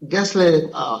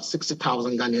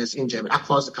 60,000 Ghanaians in Germany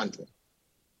across the country.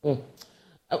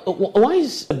 Why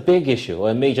is a big issue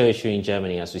or a major issue in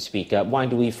Germany as we speak? Why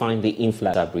do we find the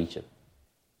influx of region?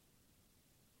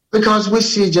 Because we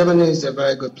see Germany is a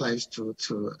very good place to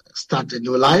start a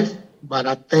new life. But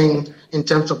I think in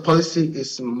terms of policy,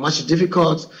 it's much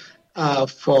difficult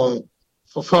for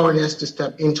foreigners to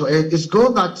step into it. It's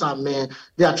good that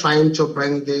they are trying to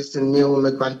bring this new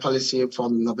immigrant policy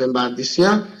from November this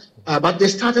year. But they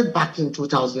started back in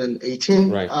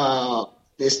 2018. Right.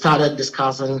 They started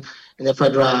discussing in the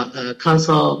Federal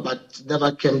Council, but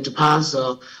never came to pass.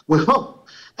 We hope.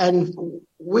 And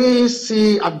we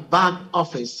see at back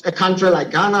office, a country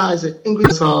like Ghana is an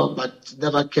English, but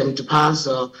never came to pass.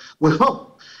 We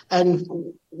hope. And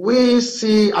we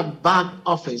see at back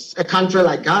office, a country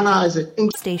like Ghana is an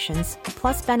English. Stations,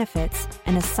 plus benefits,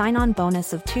 and a sign-on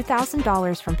bonus of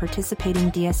 $2,000 from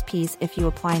participating DSPs if you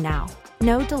apply now.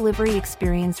 No delivery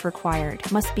experience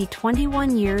required. Must be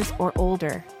 21 years or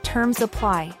older. Terms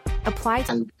apply.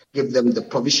 And give them the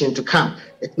provision to come.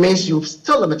 It means you've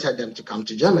still limited them to come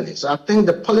to Germany. So I think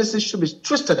the policy should be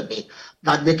twisted a bit,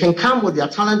 that they can come with their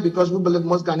talent, because we believe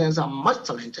most Ghanaians are much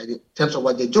talented in terms of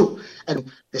what they do.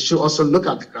 And they should also look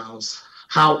at the grounds,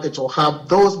 how it will help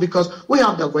those, because we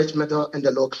have the rich, middle, and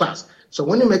the low class. So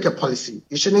when you make a policy,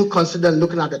 you shouldn't consider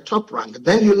looking at the top rank.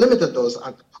 Then you limited those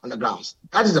on the grounds.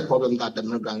 That is the problem that the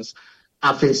migrants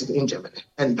are facing in Germany.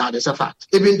 And that is a fact.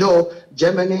 Even though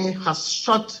Germany has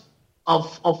short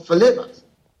of labor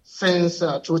since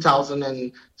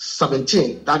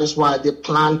 2017. That is why they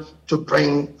plan to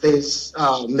bring this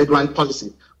migrant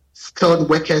policy, skilled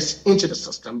workers into the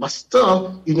system. But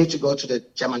still, you need to go to the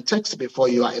German text before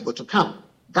you are able to come.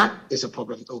 That is a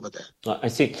problem over there. I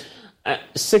see.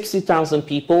 60,000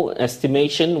 people,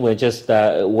 estimation, we're just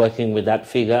working with that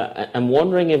figure. I'm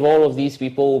wondering if all of these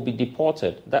people will be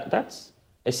deported. That's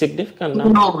a significant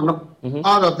number. No. Mm-hmm.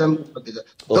 All of them.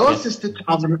 Those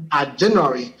 60,000 are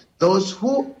generally those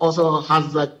who also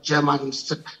have the German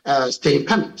staying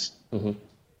permit. Mm-hmm.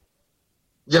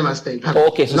 German staying permit.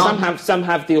 Okay, so some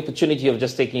have the opportunity of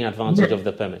just taking advantage of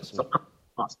the permits.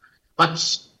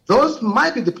 But those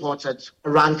might be deported,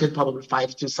 ranking probably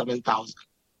 5,000 to 7,000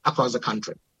 across the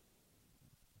country.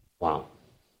 Wow.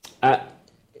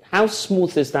 How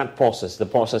smooth is that process, the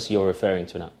process you're referring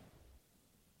to now?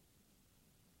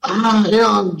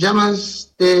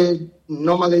 Germans, they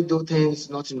normally do things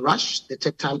not in rush. They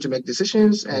take time to make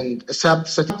decisions, and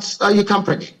except you can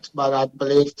predict. But I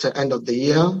believe at the end of the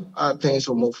year, things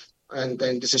will move, and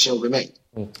then decision will be made.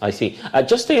 I see.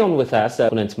 Just stay on with us,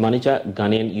 Component Manager,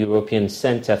 Ghanaian European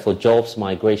Center for Jobs,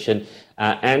 Migration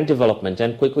and Development.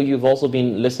 And quickly, you've also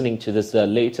been listening to this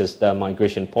latest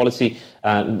migration policy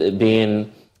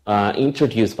being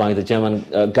introduced by the German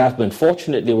government.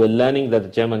 Fortunately, we're learning that the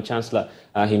German Chancellor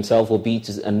himself will be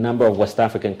to a number of West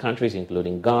African countries,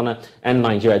 including Ghana and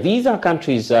Nigeria. These are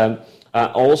countries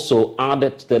also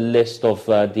added to the list of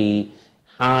the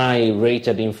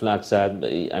high-rated influx,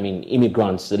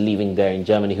 immigrants living there in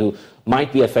Germany who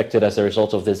might be affected as a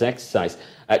result of this exercise.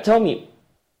 Tell me,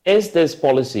 is this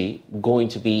policy going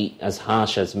to be as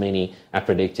harsh as many are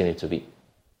predicting it to be?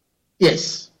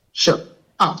 Yes, sure.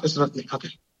 It's not me. Okay.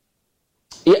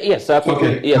 Yes,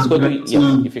 okay. Yes,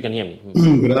 yes, if you can hear me.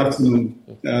 Good afternoon.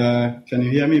 Can you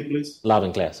hear me, please? Loud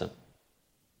and clear, sir.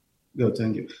 Good,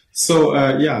 thank you. So,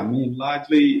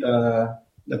 largely,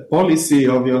 the policy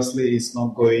obviously is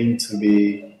not going to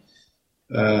be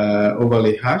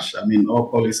overly harsh. All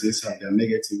policies have their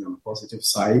negative and positive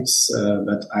sides,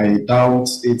 but I doubt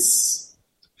its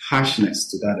harshness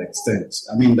to that extent.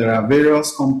 There are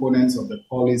various components of the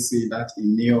policy that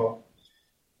will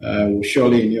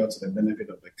surely inure to the benefit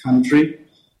of the country.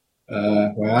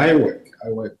 Where I work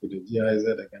with the GIZ,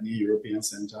 the Ghanaian European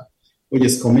Center, which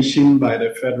is commissioned by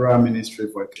the Federal Ministry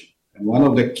for Education. And one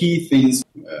of the key things,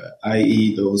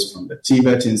 i.e. those from the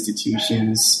TVET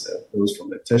institutions, those from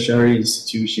the tertiary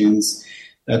institutions,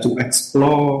 to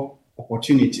explore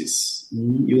opportunities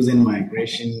using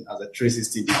migration as a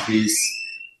 360 degrees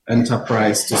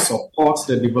enterprise to support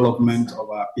the development of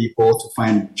our people to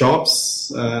find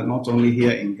jobs, not only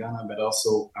here in Ghana, but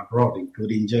also abroad,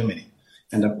 including Germany.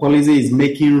 And the policy is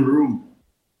making room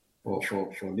for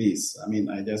this. I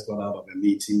just got out of a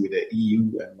meeting with the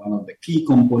EU, and one of the key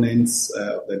components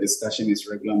of the discussion is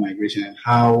regular migration and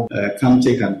how can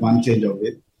take advantage of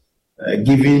it,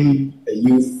 giving the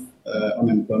youth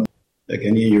unemployment, the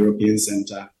Ghanaian European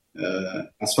Center,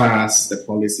 as far as the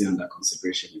policy under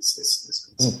consideration is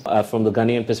concerned. From the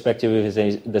Ghanaian perspective,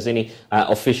 if there's any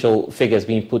official figures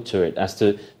being put to it as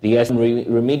to the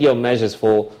remedial measures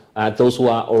for those who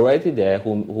are already there,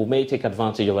 who may take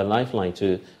advantage of a lifeline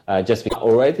to just become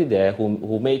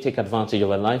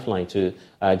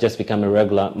a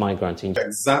regular migrant.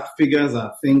 Exact figures, I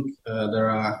think there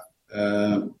are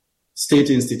state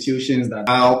institutions that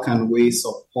how can we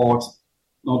support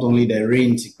not only the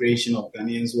reintegration of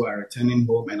Ghanaians who are returning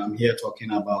home, and I'm here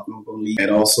talking about not only, but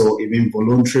also even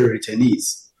voluntary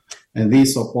returnees. And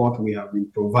this support we have been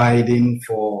providing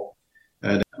for,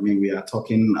 we are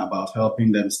talking about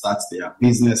helping them start their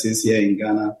businesses here in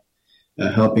Ghana,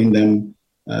 helping them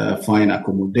find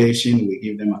accommodation. We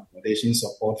give them accommodation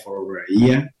support for over a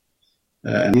year.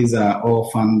 And these are all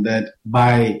funded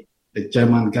by the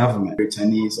German government,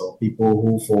 returnees or people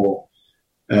who for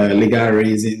legal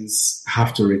reasons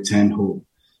have to return home.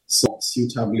 So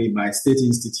suitably by state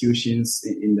institutions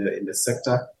in the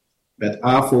sector, but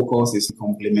our focus is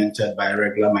complemented by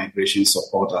regular migration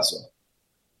support as well.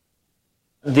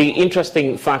 The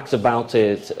interesting fact about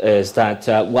it is that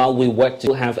while we work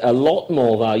to have a lot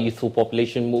more of our youthful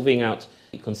population moving out,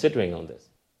 considering on this.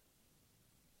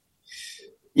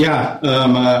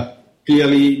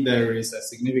 Clearly there is a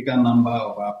significant number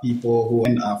of our people who,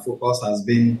 and our focus has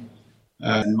been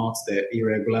not the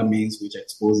irregular means which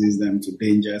exposes them to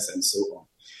dangers and so on.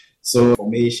 So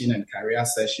formation and career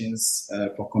sessions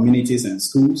for communities and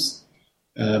schools,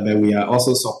 but we are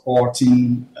also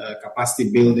supporting capacity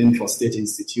building for state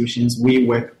institutions. We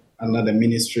work under the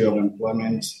Ministry of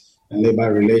Employment and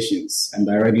Labour Relations and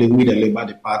directly with the Labour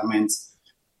Department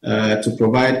to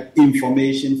provide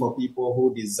information for people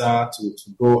who desire to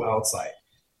go outside.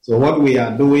 So what we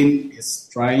are doing is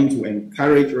trying to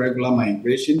encourage regular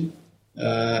migration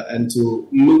and to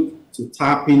look to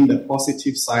tap in the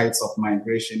positive sides of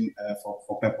migration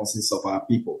for purposes of our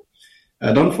people.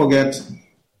 Don't forget,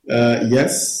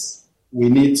 yes, we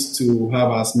need to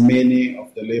have as many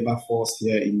of the labor force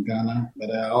here in Ghana, but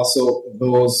there are also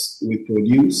those we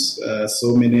produce,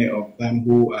 so many of them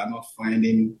who are not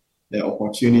finding the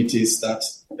opportunities that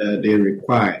they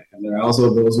require. And there are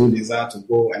also those who desire to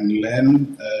go and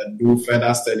learn, do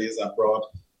further studies abroad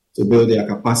to build their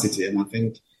capacity. And I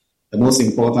think the most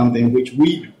important thing which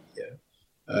we do here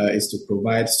is to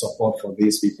provide support for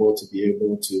these people to be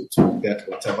able to get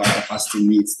whatever capacity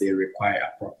needs they require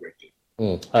appropriately.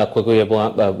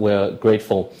 We're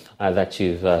grateful that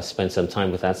you've spent some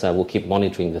time with us. We'll keep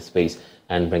monitoring the space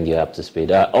and bring you up to speed.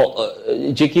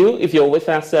 GQ, if you're with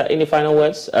us, any final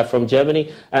words from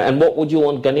Germany? And what would you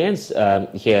want Ghanaians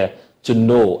here to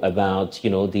know about,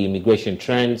 the immigration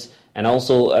trends and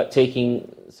also taking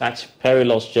such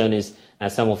perilous journeys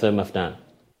as some of them have done?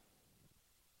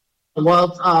 Well,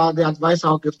 the advice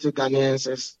I'll give to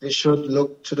Ghanaians is they should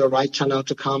look to the right channel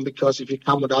to come, because if you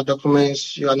come without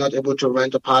documents, you are not able to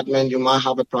rent an apartment. You might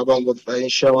have a problem with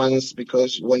insurance,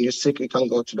 because when you're sick, you can't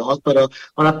go to the hospital.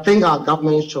 But I think our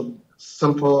government should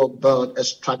build a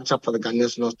structure for the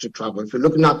Ghanaians not to travel. If you're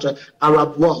looking at the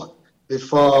Arab world,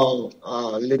 before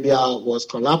Libya was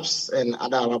collapsed and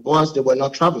other Arab wars, they were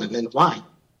not traveling. And why?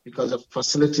 Because the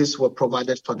facilities were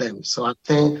provided for them. So I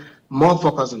think more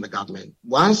focus on the government.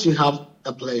 Once you have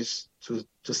a place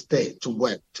to stay, to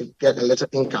work, to get a little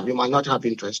income, you might not have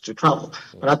interest to travel.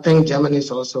 But I think Germany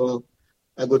is also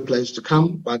a good place to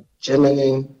come. But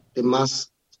Germany, they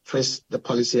must twist the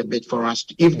policy a bit for us,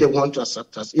 if they want to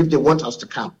accept us, if they want us to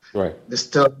come. Right. They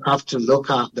still have to look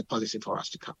at the policy for us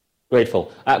to come.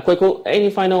 Grateful. Kweku, any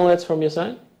final words from your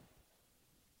side?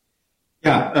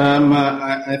 Yeah,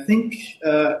 I think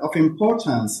of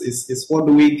importance is what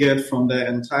do we get from the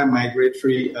entire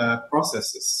migratory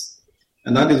processes.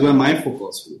 And that is where my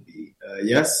focus will be.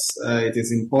 Yes, it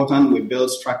is important we build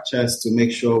structures to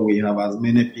make sure we have as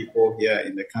many people here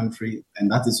in the country,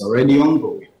 and that is already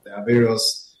ongoing. There are various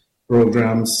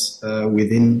programs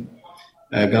within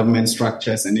government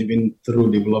structures and even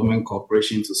through development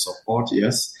cooperation to support,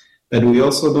 yes. But we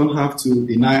also don't have to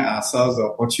deny ourselves the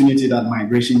opportunity that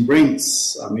migration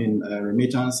brings. I mean,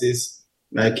 remittances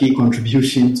are a key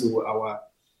contribution to our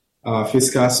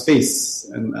fiscal space,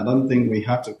 and I don't think we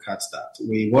have to cut that.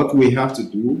 What we have to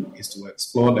do is to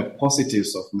explore the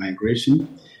positives of migration,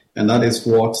 and that is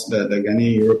what the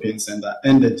Ghanaian European Center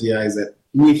and the GIZ,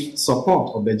 with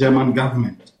support of the German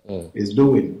government, is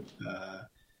doing.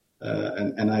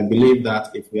 And I believe that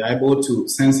if we are able to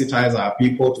sensitize our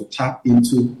people to tap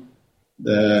into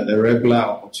the regular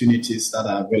opportunities that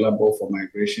are available for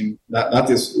migration, that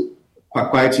is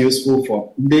quite useful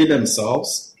for they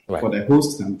themselves, right, for the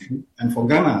host country, and for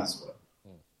Ghana as well.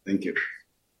 Thank you.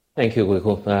 Thank you,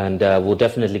 Kweku. And we'll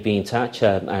definitely be in touch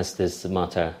as this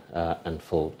matter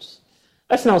unfolds.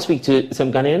 Let's now speak to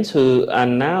some Ghanaians who are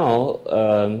now,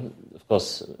 of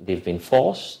course, they've been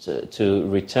forced to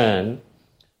return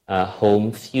home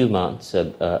a few months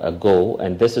ago,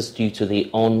 and this is due to the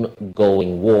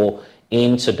ongoing war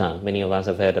in Sudan. Many of us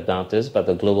have heard about this, but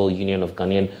the Global Union of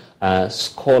Ghanaian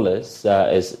Scholars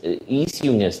is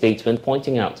issuing a statement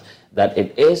pointing out that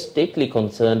it is deeply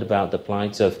concerned about the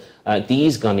plight of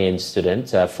these Ghanaian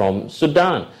students from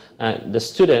Sudan. The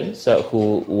students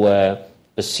who were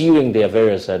pursuing their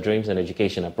various dreams and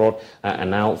education abroad are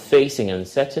now facing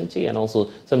uncertainty and also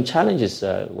some challenges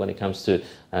when it comes to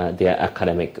their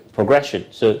academic progression.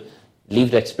 So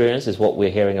lived experience is what we're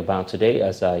hearing about today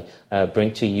as I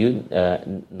bring to you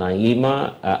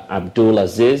Naima Abdul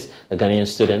Aziz, a Ghanaian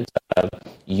student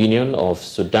union of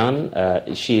Sudan.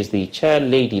 She is the chair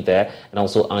lady there, and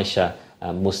also Aisha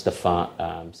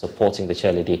Mustafa supporting the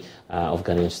chair lady of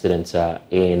Ghanaian students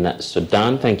in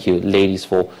Sudan. Thank you, ladies,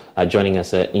 for joining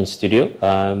us in studio.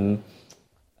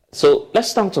 So let's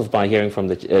start off by hearing from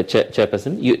the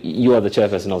chairperson. You are the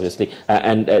chairperson, obviously,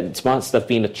 and it must have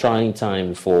been a trying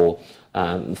time for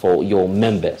your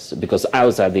members, because I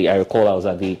recall I was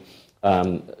at the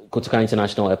Kotoka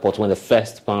International Airport when the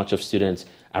first batch of students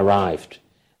arrived.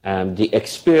 The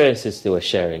experiences they were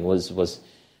sharing was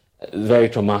very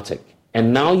traumatic.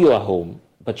 And now you are home,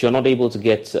 but you're not able to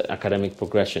get academic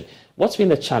progression. What's been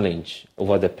the challenge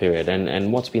over the period,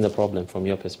 and what's been the problem from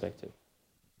your perspective?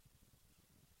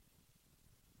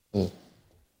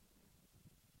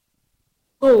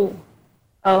 So,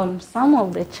 some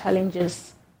of the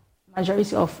challenges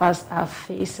majority of us are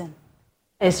facing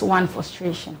is one,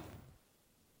 frustration.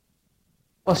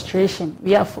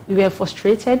 We were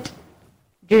frustrated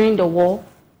during the war.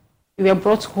 We were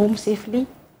brought home safely,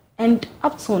 and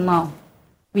up till now,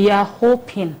 we are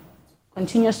hoping,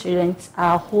 continuous students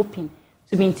are hoping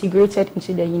to be integrated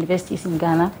into the universities in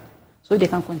Ghana so they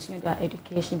can continue their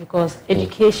education, because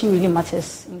education really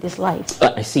matters in this life.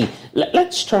 I see.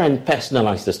 Let's try and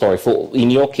personalize the story. In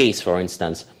your case, for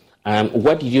instance,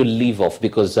 where did you leave off?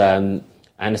 Because I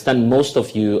understand most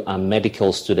of you are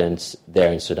medical students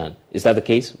there in Sudan. Is that the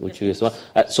case with you as well?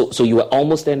 So you were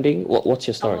almost ending? What's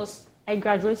your story? I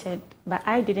graduated, but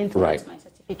I didn't get my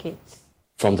certificate.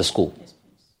 From the school? Yes,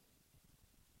 please.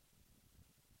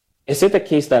 Is it the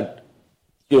case that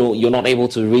you're not able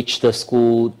to reach the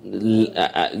school,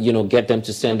 get them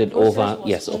to send it over?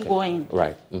 Yes, okay. Ongoing.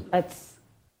 Right. But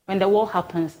when the war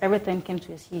happens, everything came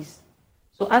to a cease.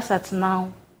 So as at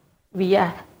now, we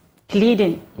are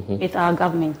pleading with our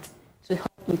government to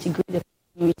help integrate the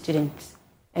new students,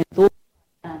 and those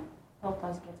can help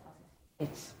us get our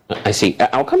certificates. I see.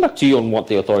 I'll come back to you on what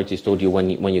the authorities told you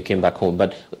when you came back home.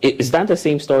 But is that the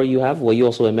same story you have? Were you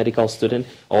also a medical student?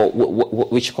 Or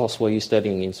which course were you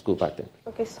studying in school back then?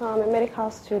 Okay, so I'm a medical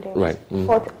student. Right.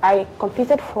 I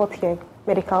completed fourth year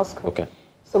medical school. Okay.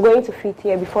 So going to fifth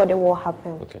year before the war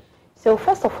happened. Okay. So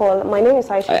first of all, my name is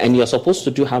Aisha. And you're supposed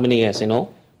to do how many years in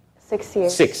all? 6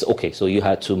 years. 6. Okay, so you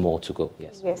had 2 more to go.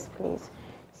 Yes. Yes, please.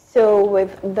 So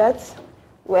with that,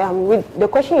 with the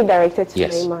question you directed to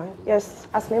Neymar, yes,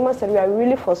 as Neymar said, we are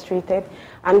really frustrated,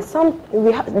 and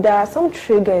there are some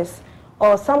triggers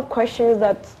or some questions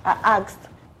that are asked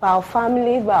by our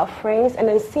families, by our friends, and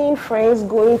then seeing friends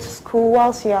going to school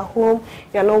whilst you are home,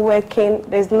 you are not working,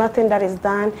 there's nothing that is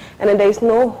done, and then there is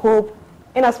no hope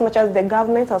in as much as the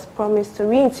government has promised to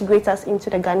reintegrate us into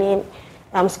the Ghanaian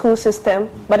school system,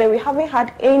 but then we haven't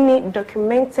had any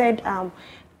documented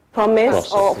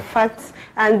promise or facts,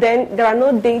 and then there are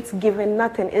no dates given,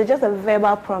 nothing. It's just a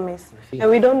verbal promise, and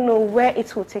we don't know where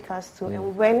it will take us to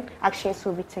and when actions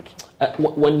will be taken.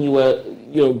 When you were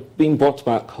being brought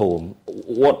back home,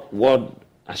 what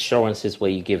assurances were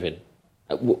you given?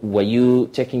 Were you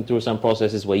taken through some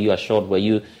processes? Were you assured?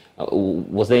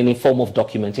 Was there any form of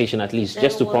documentation, at least,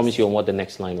 just to promise you on what the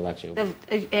next line of action was?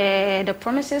 The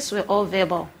promises were all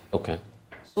verbal. Okay.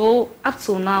 So up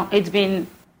till now, it's been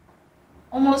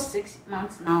almost 6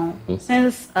 months now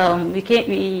since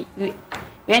we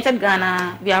entered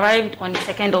Ghana. We arrived on the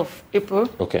 2nd of April.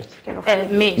 Okay.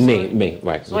 May,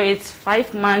 right. So it's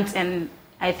 5 months and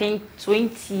I think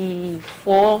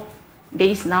 24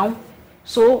 days now.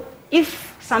 So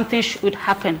if something should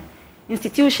happen,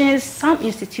 some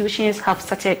institutions have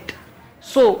started.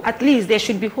 So at least there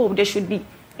should be hope. There should be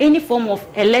any form of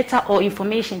a letter or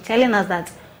information telling us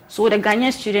that, so the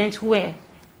Ghanaian students who were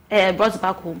brought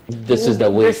back home, this is the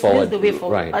way forward. This is the way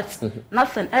forward. Right. But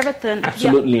nothing, everything.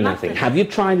 Absolutely nothing. Have you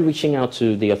tried reaching out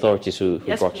to the authorities who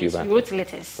brought you back? We wrote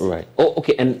letters. Right. Oh,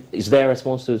 okay. And is there a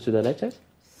response to the letters?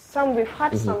 We've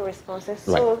had some responses.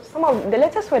 Right. So some of the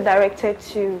letters were directed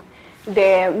to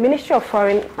the Ministry of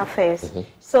Foreign Affairs.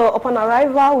 So upon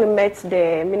arrival, we met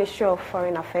the Ministry of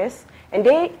Foreign Affairs, and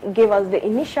they gave us the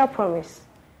initial promise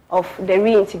of the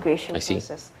reintegration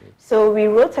process. So we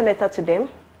wrote a letter to them.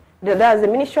 That's the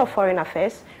Ministry of Foreign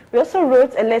Affairs. We also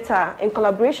wrote a letter in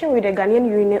collaboration with the Global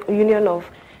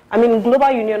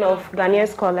Union of Ghanaian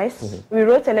Scholars. We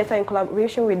wrote a letter in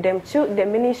collaboration with them to the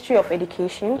Ministry of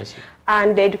Education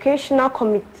and the Educational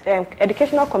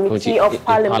Committee of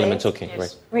Parliament.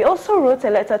 Right. We also wrote a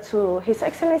letter to His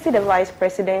Excellency the Vice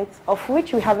President, of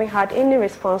which we haven't had any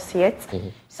response yet.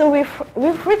 So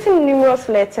we've written numerous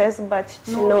letters, but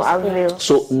to no avail.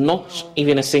 So not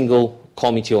even a single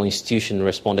committee or institution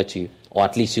responded to you, or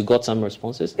at least you got some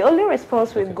responses? The only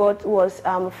response we got was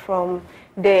from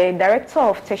the Director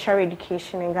of Tertiary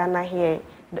Education in Ghana here,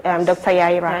 Dr.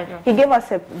 Yaira. He gave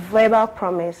us a verbal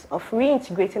promise of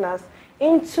reintegrating us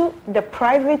into the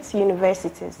private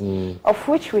universities, of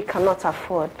which we cannot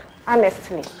afford,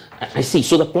 honestly. I see.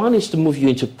 So the plan is to move you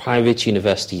into private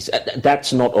universities.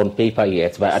 That's not on paper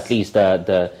yet, but at least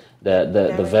the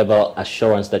verbal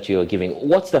assurance that you are giving.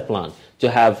 What's the plan?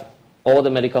 To have all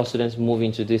the medical students move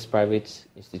into these private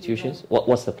institutions?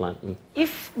 What's the plan?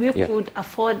 If we could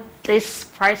afford these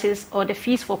prices or the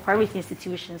fees for private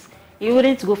institutions, you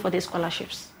wouldn't go for the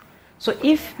scholarships. So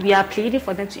if we are pleading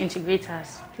for them to integrate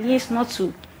us, please not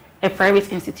to a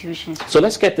private institution. So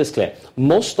let's get this clear.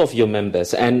 Most of your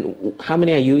members, and how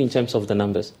many are you in terms of the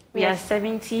numbers? We are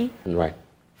 70, right.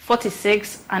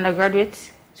 46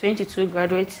 undergraduates, 22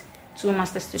 graduates, 2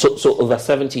 master students. So over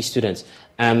 70 students.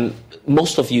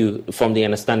 Most of you, from the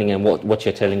understanding and what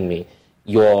you're telling me,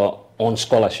 you're on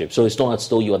scholarship. So it's not as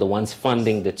though you are the ones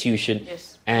funding the tuition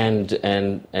and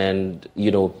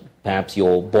perhaps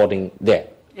you're boarding there.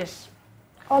 Yes.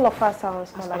 All of us are on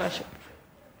scholarship.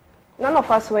 None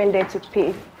of us went there to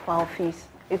pay for our fees.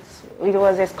 It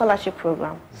was a scholarship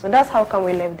program. So that's how come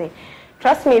we left there.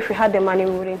 Trust me, if we had the money,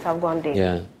 we wouldn't have gone there.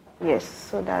 Yeah. Yes,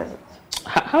 so that's it.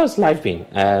 How's life been?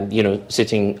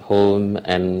 Sitting home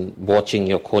and watching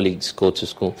your colleagues go to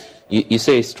school. You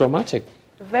say it's traumatic.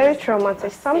 Very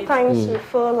traumatic. Sometimes we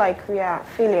feel like we are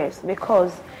failures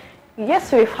because,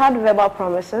 yes, we've had verbal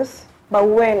promises, but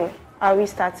when are we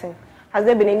starting? Has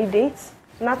there been any dates?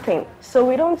 Nothing. So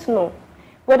we don't know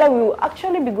whether we will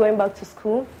actually be going back to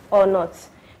school or not.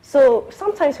 So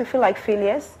sometimes we feel like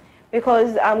failures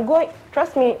because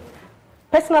trust me,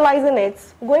 personalizing it,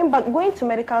 going to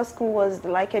medical school was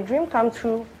like a dream come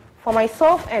true for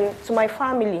myself and to my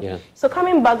family. Yeah. So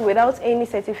coming back without any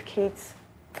certificates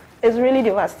is really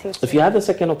devastating. If you had the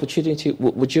second opportunity,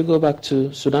 would you go back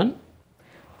to Sudan?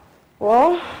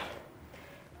 Well,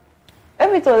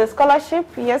 if it was a scholarship,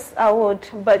 yes, I would.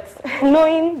 But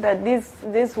knowing that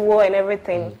this war and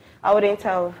everything, I wouldn't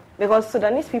have. Because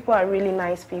Sudanese people are really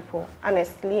nice people,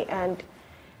 honestly, and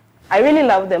I really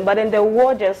love them. But then the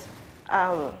war just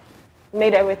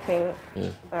made everything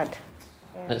bad.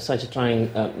 Yeah. Such a trying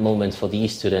moment for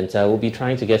these students. We'll be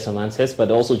trying to get some answers,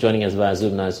 but also joining us via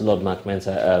Zoom now is Lord Mark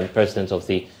Mensah, President of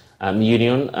the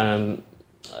Union. And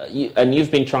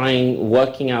you've been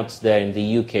working out there in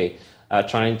the UK,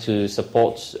 trying to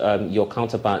support your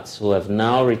counterparts who have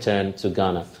now returned to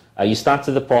Ghana. You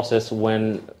started the process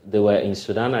when they were in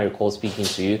Sudan, I recall speaking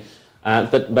to you.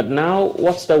 But now,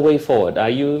 what's the way forward? Are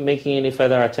you making any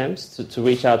further attempts to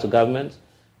reach out to government,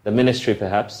 the ministry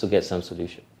perhaps, to get some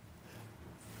solution?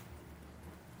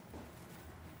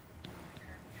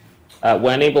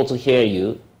 We're unable to hear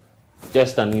you.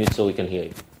 Just unmute so we can hear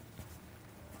you.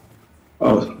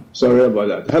 Oh, sorry about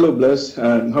that. Hello, Bless.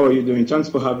 How are you doing? Thanks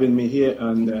for having me here,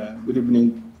 and good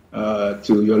evening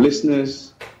to your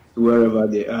listeners, to wherever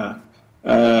they are.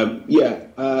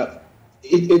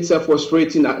 It's a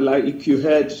frustrating, like you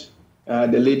heard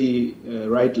the lady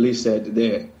rightly said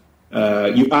there.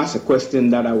 You asked a question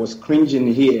that I was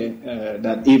cringing here,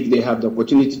 that if they have the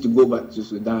opportunity to go back to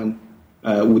Sudan,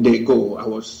 would they go? I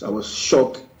was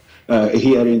shocked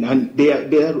hearing, and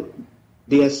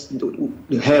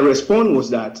her response was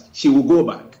that she will go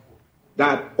back.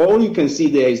 That all you can see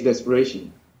there is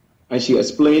desperation. And she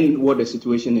explained what the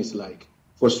situation is like.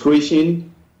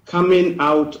 Frustration, coming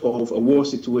out of a war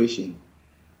situation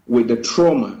with the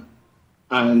trauma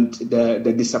and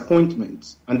the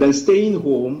disappointment, and then staying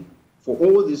home for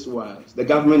all this while. The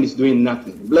government is doing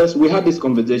nothing. Bless, we had this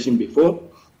conversation before,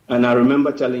 and I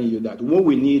remember telling you that what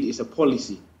we need is a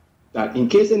policy that in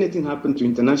case anything happened to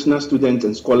international students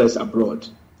and scholars abroad,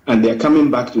 and they're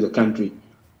coming back to the country,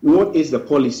 what is the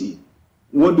policy?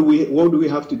 What do we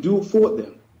have to do for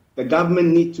them? The government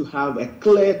needs to have a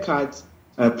clear-cut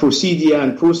procedure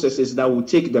and processes that will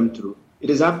take them through. It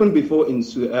has happened before in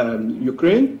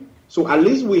Ukraine, so at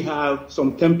least we have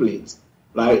some templates.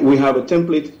 Like we have a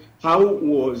template. How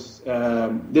was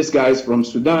these guys from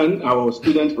Sudan, our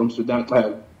students from Sudan,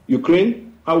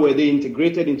 Ukraine, how were they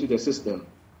integrated into the system?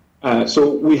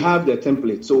 So we have the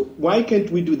template. So why can't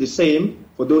we do the same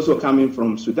for those who are coming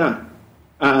from Sudan?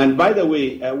 And by the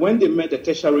way, when they met the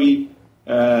tertiary,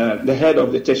 the head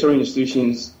of the tertiary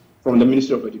institutions from the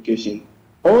Ministry of Education,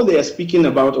 all they are speaking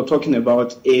about or talking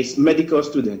about is medical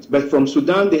students. But from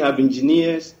Sudan, they have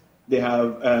engineers, they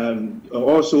have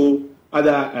also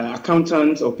other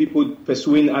accountants or people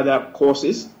pursuing other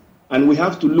courses. And we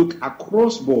have to look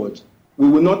across board. We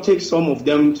will not take some of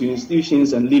them to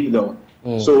institutions and leave them.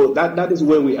 So that is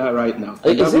where we are right now.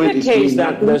 Is it the case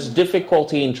that there's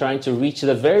difficulty in trying to reach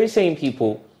the very same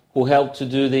people who helped to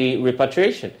do the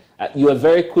repatriation? You were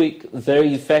very quick,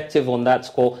 very effective on that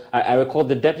score. I recall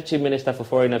the Deputy Minister for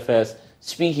Foreign Affairs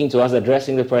speaking to us,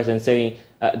 addressing the President, saying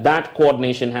that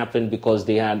coordination happened because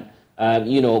they had,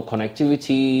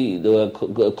 connectivity, they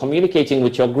were communicating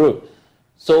with your group.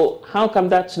 So how come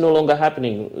that's no longer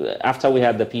happening after we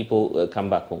had the people come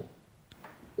back home?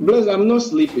 Bless, I'm not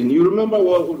sleeping. You remember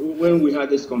when we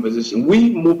had this conversation? We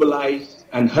mobilized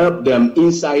and helped them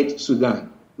inside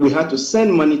Sudan. We had to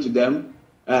send money to them,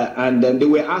 and then they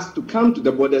were asked to come to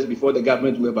the borders before the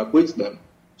government will evacuate them.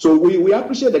 So we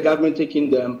appreciate the government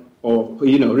taking them or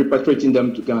repatriating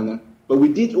them to Ghana. But we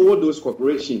did all those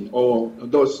cooperation or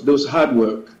those hard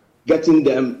work, getting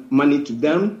them money to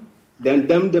them, then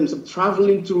them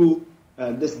traveling through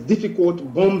this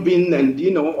difficult bombing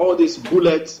and, all these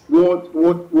bullets,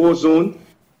 war zone.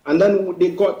 And then they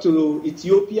got to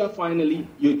Ethiopia finally.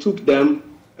 You took them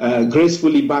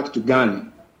gracefully back to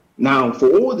Ghana. Now, for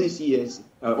all these years,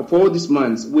 for all these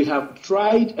months, we have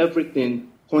tried everything,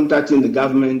 contacting the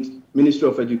government, Ministry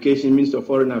of Education, Ministry of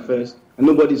Foreign Affairs, and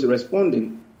nobody's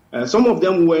responding. Some of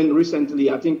them went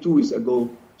recently, I think 2 weeks ago,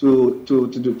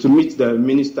 to meet the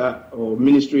minister or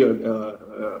ministry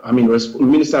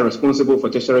minister responsible for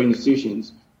tertiary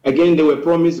institutions. Again, they were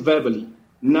promised verbally.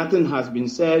 Nothing has been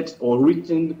said or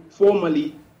written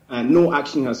formally, and no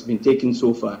action has been taken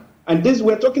so far. And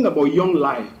we're talking about young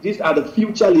life. These are the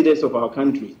future leaders of our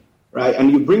country, right?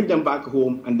 And you bring them back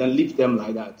home and then leave them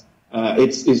like that.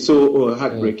 It's so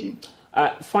heartbreaking.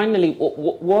 Finally,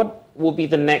 what will be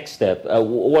the next step?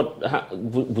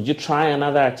 Would you try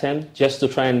another attempt just to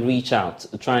try and reach out,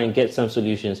 try and get some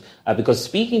solutions? Because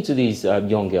speaking to these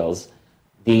young girls,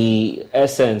 the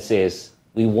essence is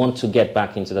we want to get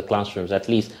back into the classrooms, at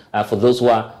least for those who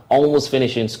are almost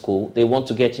finishing school, they want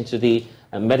to get into the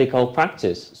medical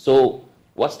practice. So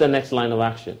what's the next line of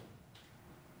action?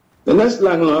 The next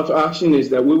line of action is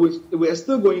that we are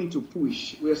still going to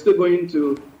push. We are still going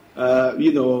to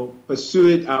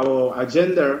pursue our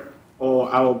agenda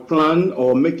or our plan,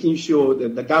 or making sure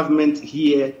that the government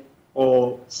here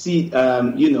or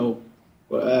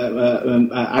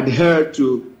adhere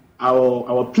to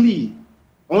our plea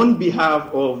on behalf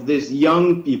of these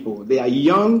young people. They are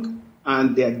young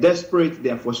and they are desperate, they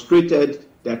are frustrated,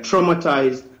 they are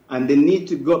traumatized, and they need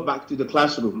to go back to the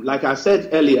classroom. Like I said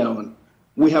earlier on,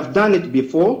 we have done it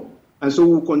before, and so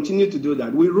we'll continue to do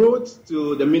that. We wrote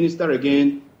to the minister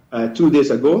again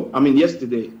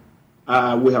yesterday.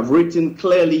 We have written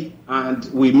clearly and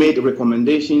we made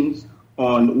recommendations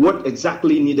on what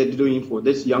exactly needed doing for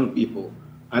these young people.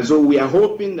 And so we are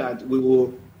hoping that we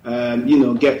will,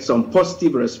 get some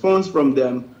positive response from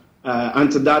them.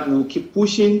 Until that, we'll keep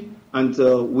pushing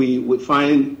until we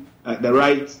find the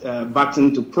right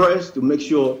button to press to make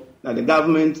sure that the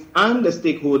government and the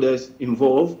stakeholders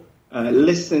involved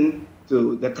listen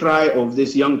to the cry of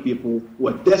these young people who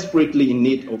are desperately in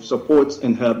need of support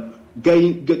and help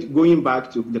going back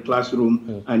to the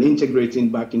classroom and integrating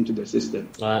back into the system.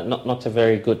 Not a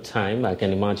very good time. I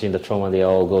can imagine the trauma they are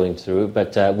all going through,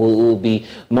 but we'll be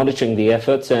monitoring the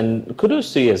efforts, and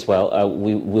kudos to you as well.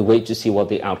 We wait to see what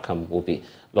the outcome will be.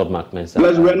 Lord Mark Mensah.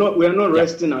 Because we are not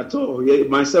resting at all.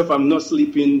 Myself, I'm not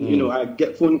sleeping. I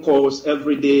get phone calls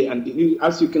every day, and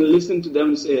as you can listen to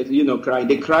them say, cry.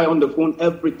 They cry on the phone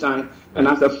every time, and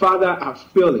as a father, I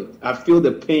feel it. I feel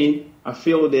the pain. I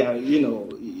feel there,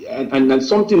 and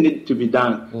something needs to be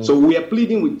done. So we are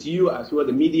pleading with you as well,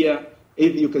 the media.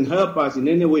 If you can help us in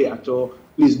any way at all,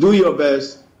 please do your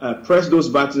best. Press those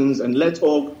buttons, and let's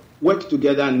all work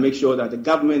together and make sure that the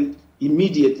government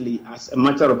immediately, as a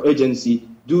matter of urgency,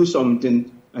 do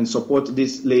something and support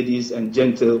these ladies and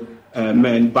gentle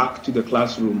men back to the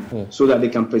classroom so that they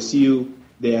can pursue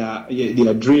their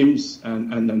dreams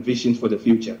and visions for the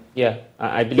future. Yeah,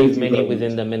 I believe many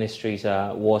within the ministries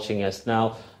are watching us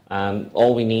now.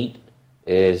 All we need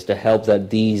is the help that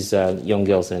these young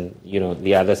girls and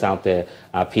the others out there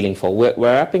are appealing for. We're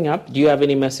wrapping up. Do you have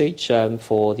any message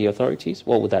for the authorities?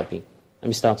 What would that be? Let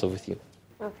me start off with you.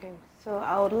 Okay, so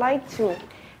I would like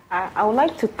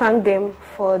to thank them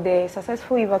for the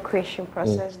successful evacuation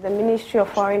process. The Ministry of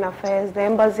Foreign Affairs, the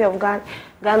Embassy of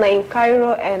Ghana in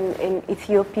Cairo and in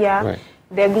Ethiopia,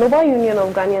 the Global Union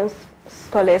of Ghanaian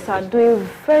Scholars are doing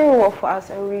very well for us,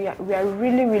 and we are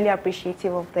really, really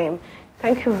appreciative of them.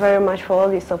 Thank you very much for all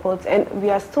the support, and we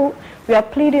are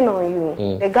pleading on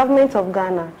you, the government of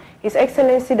Ghana, His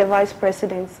Excellency the Vice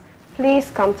President, please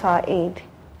come to our aid.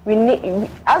 We need,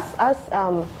 as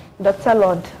Dr.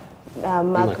 Lord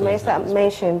Mark Mensah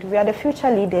mentioned, we are the future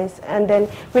leaders, and then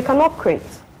we cannot quit.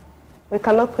 We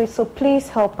cannot quit, so please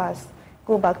help us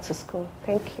go back to school.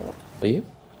 Thank you. For you?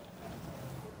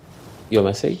 Your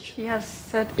message? He has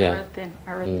said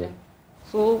everything.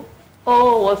 So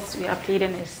all what we are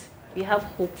pleading is we have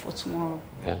hope for tomorrow.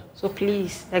 Yeah. So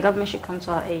please, the government should come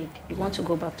to our aid. We want to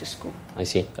go back to school. I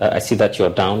see. I see that you're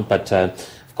down, but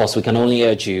of course we can only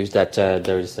urge you that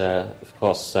there is, of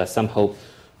course, some hope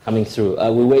coming through.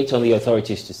 We wait on the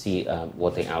authorities to see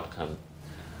what the outcome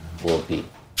will be.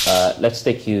 Let's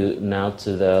take you now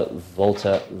to the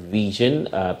Volta region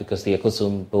because the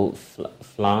Akosombo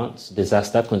floods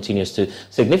disaster continues to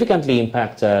significantly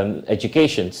impact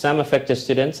education. Some affected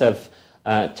students have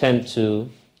turned to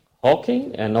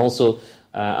hawking and also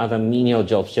other menial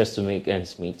jobs just to make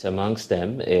ends meet. Amongst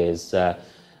them is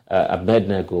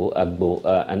Abednego Agbo,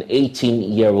 an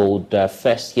 18-year-old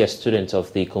first-year student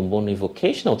of the Komboni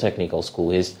Vocational Technical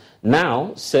School, is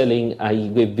now selling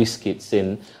Aigbe biscuits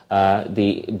in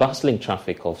the bustling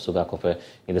traffic of Sogakope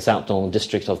in the South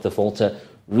District of the Volta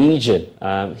region.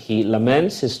 He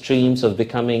laments his dreams of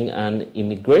becoming an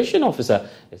immigration officer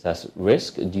is at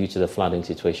risk due to the flooding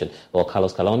situation. Well,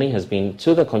 Carlos Caloni has been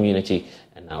to the community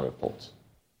and now reports.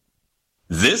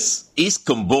 This is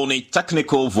Komboni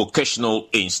Technical Vocational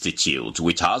Institute,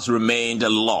 which has remained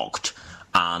locked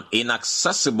and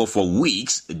inaccessible for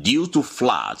weeks due to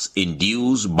floods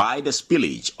induced by the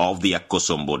spillage of the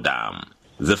Akosombo Dam.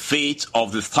 The fate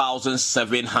of the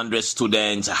 1,700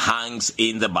 students hangs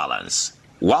in the balance.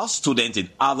 While students in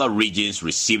other regions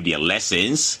receive their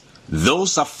lessons,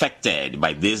 those affected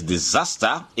by this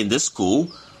disaster in the school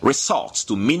resort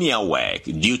to menial work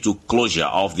due to closure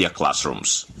of their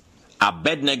classrooms.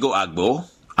 Abednego Agbo,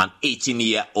 an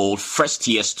 18-year-old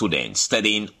first-year student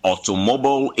studying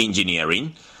automobile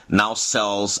engineering, now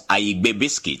sells Aigbe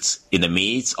biscuits in the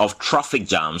midst of traffic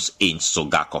jams in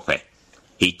Sogakope.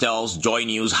 He tells Joy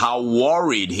News how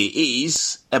worried he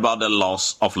is about the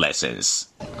loss of lessons.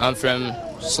 I'm from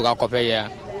Sogakope here.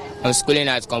 I'm schooling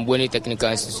at Komboni Technical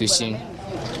Institution.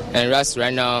 And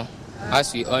right now,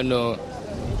 as we all know,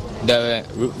 the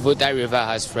Volta River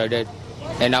has flooded.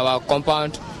 And our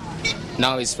compound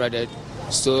now is flooded.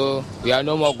 So we are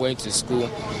no more going to school.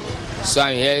 So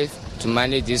I'm here to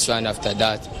manage this one after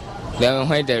that. Then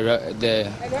when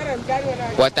the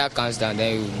water comes down,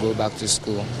 then we go back to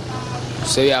school.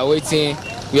 So we are waiting,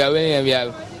 and we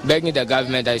are begging the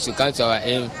government that it should come to our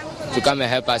aim to come and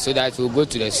help us so that we'll go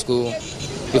to the school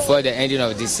before the ending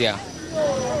of this year.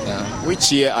 Yeah.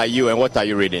 Which year are you and what are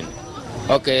you reading?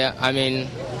 Okay, I'm in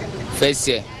first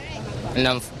year and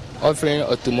I'm offering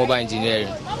automobile engineering.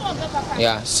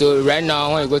 Yeah, so right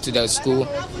now when you go to the school,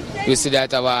 you see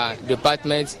that our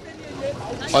department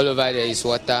all over there is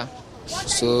water.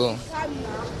 So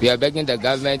we are begging the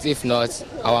government, if not,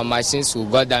 our machines will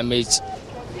get damaged.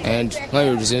 And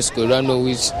when we resume school, we don't know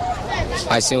which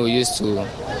machine we use to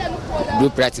do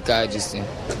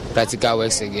practical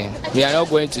works again. We are not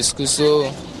going to school,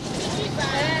 so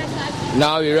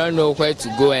now we don't know where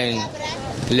to go and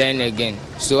learn again.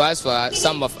 So as for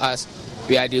some of us,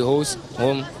 we are the host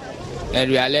home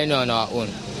and we are learning on our own.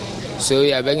 So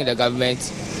we are begging the government,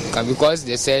 because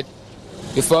they said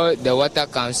before the water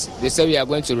comes, they said we are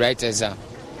going to write exam.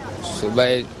 So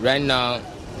but right now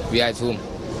we are at home.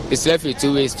 It's left with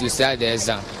 2 weeks to start the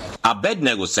exam.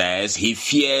 Abednego says he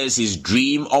fears his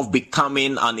dream of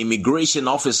becoming an immigration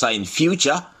officer in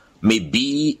future may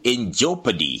be in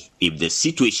jeopardy if the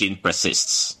situation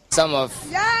persists. Some of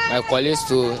my colleagues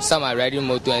too, some are riding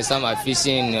motor and some are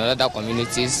fishing in other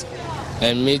communities.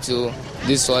 And me too,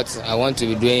 this is what I want to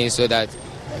be doing so that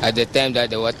at the time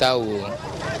that the water will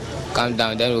come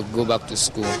down, then we'll go back to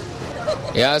school.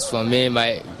 Yes, for me,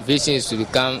 my vision is to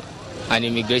become an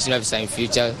immigration officer in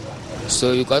future.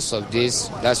 So because of this,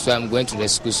 that's why I'm going to the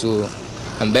school. So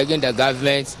I'm begging the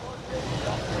government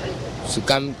to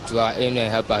come to our aim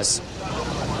and help us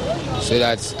so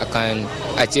that I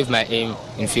can achieve my aim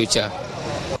in future.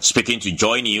 Speaking to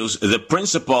Joy News, the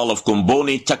principal of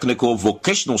Komboni Technical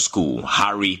Vocational School,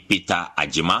 Harry Peter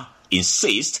Ajima,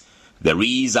 insists there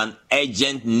is an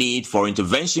urgent need for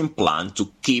intervention plan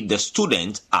to keep the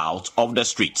students out of the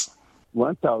streets.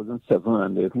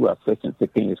 1,700 who are first and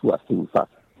second years who are still with us.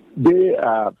 They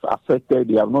are affected.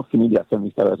 They have not finished their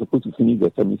semester. They are supposed to finish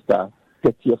their semester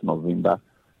 30th November,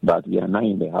 but we are now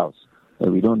in the house.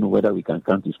 And we don't know whether we can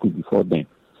come to school before then.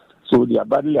 So they are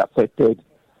badly affected.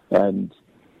 And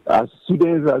as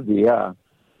students as they are,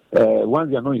 once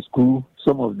they are not in school,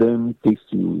 some of them take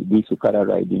to this Okada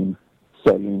riding,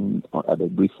 selling at the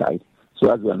bridge side.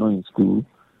 So as they are not in school,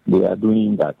 they are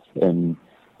doing that. And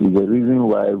it's the reason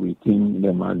why we think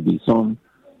there must be some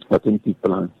alternative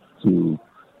plan to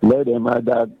let them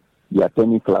either be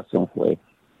attending class somewhere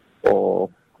or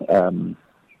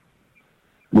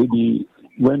maybe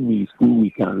when we school we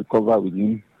can recover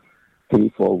within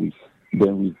 3-4 weeks.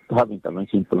 Then we have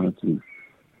intervention plan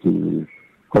to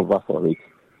cover for it,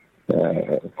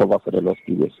 cover for the lost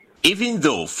periods. Even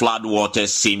though floodwaters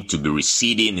seem to be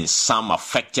receding in some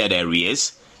affected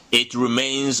areas, it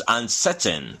remains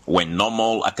uncertain when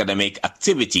normal academic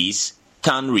activities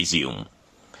can resume.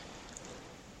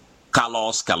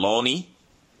 Carlos Caloni,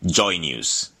 Joy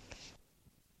News.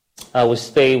 I will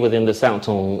stay within the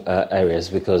Southern areas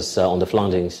because on the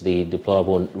floodings, the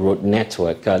deplorable road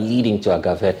network leading to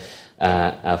Agave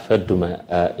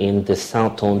Afeduma in the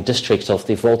Southern districts of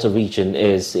the Volta region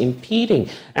is impeding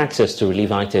access to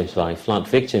relief items by flood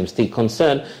victims. The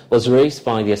concern was raised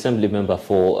by the Assembly member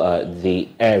for the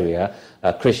area,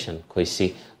 Christian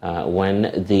Kwesi,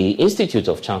 when the Institute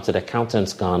of Chartered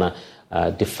Accountants Ghana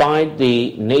defied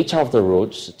the nature of the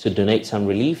roads to donate some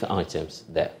relief items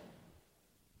there.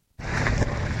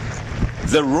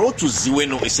 The road to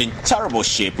Ziweno is in terrible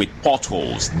shape with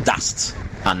potholes, dust,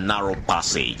 and narrow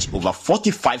passage. Over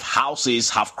 45 houses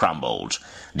have crumbled,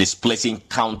 displacing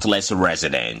countless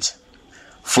residents.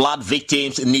 Flood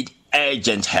victims need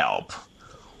urgent help.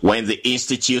 When the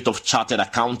Institute of Chartered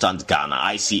Accountants Ghana,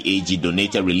 ICAG,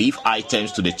 donated relief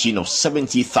items to the tune of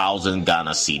 70,000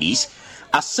 Ghana cedis,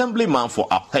 Assemblyman for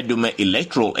Apeduma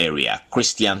electoral area,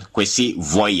 Christian Kwesi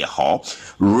Voyeho,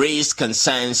 raised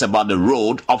concerns about the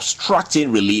road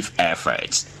obstructing relief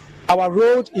efforts. Our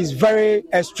road is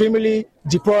extremely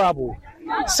deplorable.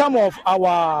 Some of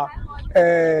our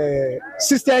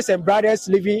sisters and brothers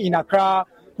living in Accra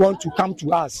want to come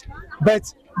to us,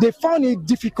 but they found it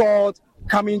difficult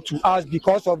coming to us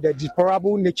because of the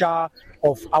deplorable nature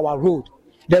of our road.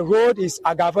 The road is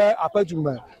Agave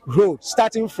Apeduma Road,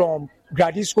 starting from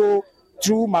Gradisco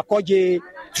through Makoje,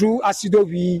 through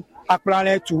Asidovi,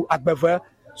 Akplane to Agbeve.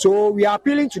 So we are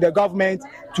appealing to the government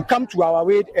to come to our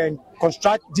aid and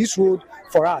construct this road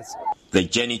for us. The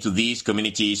journey to these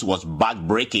communities was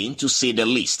backbreaking, to say the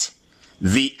least.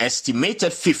 The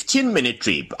estimated 15-minute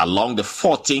trip along the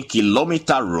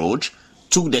 14-kilometer road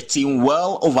took the team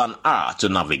well over an hour to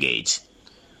navigate.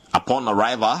 Upon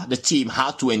arrival, the team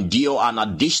had to endure an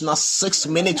additional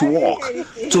 6-minute walk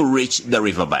to reach the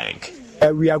riverbank.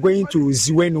 We are going to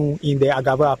Ziwenu in the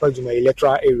Agave Apeduma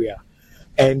electoral area.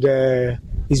 And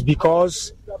it's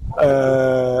because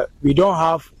we don't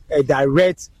have a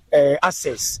direct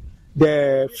access.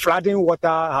 The flooding water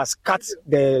has cut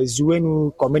the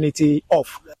Ziwenu community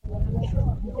off.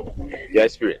 Your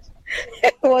experience?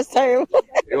 It was terrible.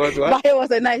 It was what? But it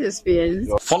was a nice experience.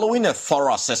 Following a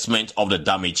thorough assessment of the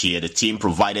damage here, the team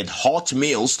provided hot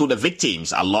meals to the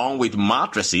victims along with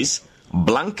mattresses,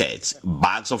 blankets,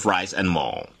 bags of rice and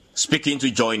more. Speaking to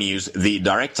Joy News, the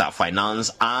Director of Finance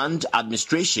and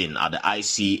Administration at the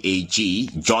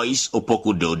ICAG, Joyce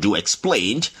Opoku-Dodu,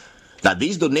 explained that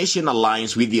this donation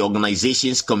aligns with the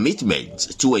organization's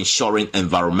commitment to ensuring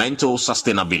environmental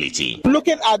sustainability.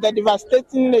 Looking at the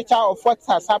devastating nature of what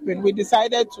has happened, we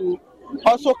decided to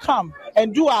also come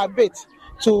and do our bit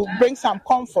to bring some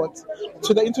comfort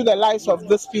into the lives of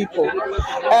these people.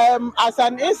 As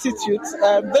an institute,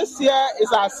 this year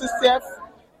is our 60th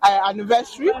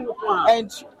anniversary,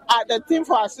 and the theme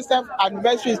for our 60th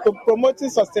anniversary is to promoting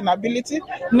sustainability,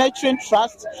 nurturing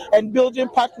trust, and building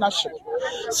partnership.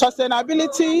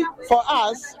 Sustainability for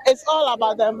us is all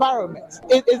about the environment.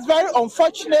 It's very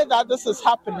unfortunate that this is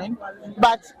happening,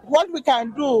 but what we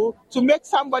can do to make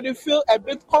somebody feel a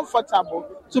bit comfortable,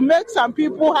 to make some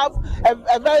people have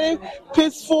a very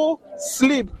peaceful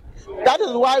sleep, that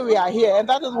is why we are here, and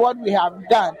that is what we have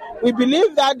done. We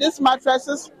believe that these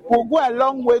mattresses will go a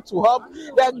long way to help.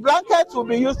 The blankets will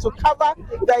be used to cover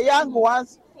the young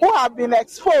ones who have been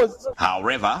exposed.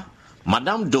 However,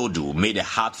 Madame Dodo made a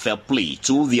heartfelt plea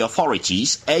to the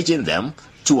authorities, urging them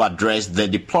to address the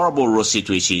deplorable road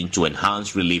situation to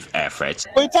enhance relief efforts.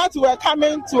 We thought we were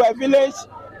coming to a village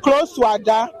close to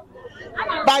Ada,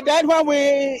 but then when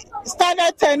we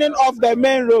started turning off the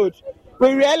main road,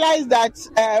 we realized that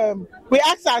we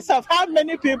asked ourselves how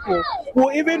many people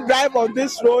will even drive on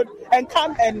this road and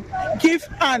come and give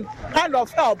hand of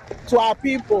help to our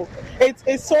people.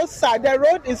 It's so sad. The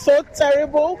road is so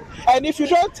terrible, and if you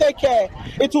don't take care,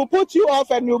 it will put you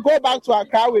off and you go back to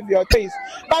Accra with your things.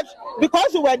 But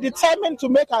because we were determined to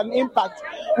make an impact,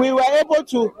 we went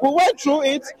through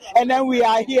it, and then we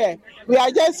are here. We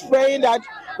are just praying that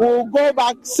we'll go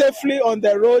back safely on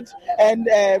the road, and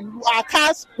our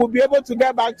cars will be able to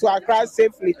get back to Accra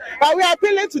safely. But we are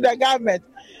appealing to the government.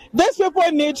 These people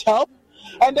need help,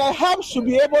 and the help should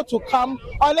be able to come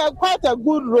on quite a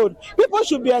good road. People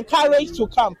should be encouraged to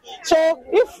come. So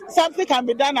if something can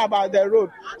be done about the road,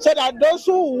 so that those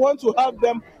who want to help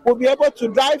them will be able to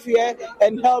drive here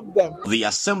and help them. The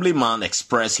assemblyman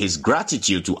expressed his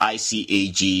gratitude to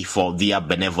ICAG for their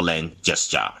benevolent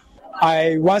gesture.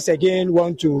 I once again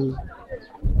want to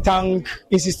thank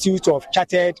Institute of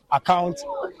Chartered Account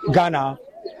Ghana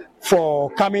for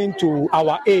coming to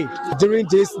our aid during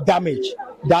this damage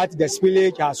that the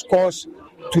spillage has caused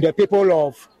to the people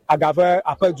of Agave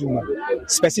Apeduma,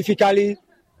 specifically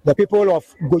the people of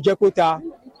Gojekota,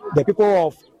 the people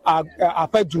of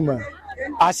Apeduma,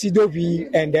 Asidovi,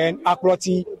 and then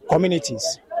Akroti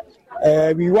communities.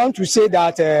 We want to say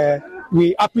that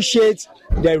we appreciate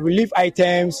the relief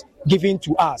items given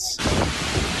to us.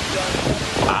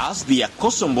 As the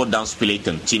Akosombo Dam spillage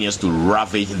continues to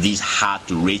ravage these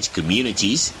hard-to-reach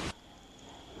communities,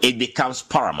 it becomes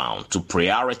paramount to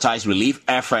prioritize relief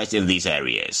efforts in these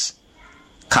areas.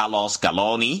 Carlos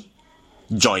Galoni,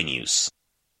 Joy News.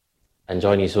 And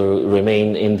Joy News will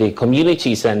remain in the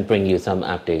communities and bring you some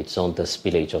updates on the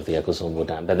spillage of the Akosombo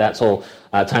Dam. But that's all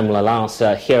time will allow us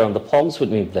here on the Pulse.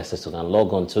 With me, Blessed Sudan.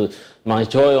 Log on to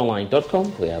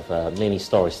myjoyonline.com. We have many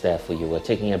stories there for you. We're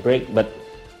taking a break, but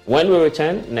when we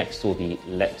return, next will be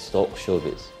Let's Talk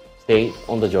Showbiz. Stay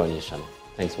on the Joy News channel.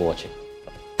 Thanks for watching.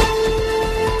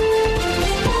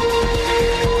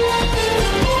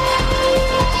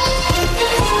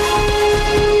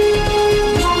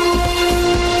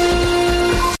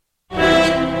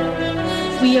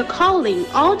 We are calling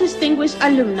all distinguished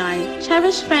alumni,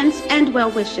 cherished friends, and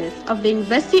well-wishers of the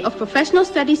University of Professional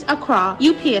Studies Accra,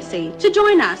 UPSA, to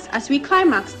join us as we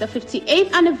climax the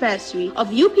 58th anniversary of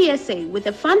UPSA with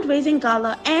a fundraising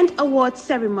gala and awards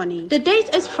ceremony. The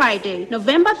date is Friday,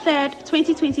 November 3rd,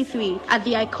 2023, at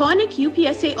the iconic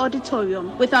UPSA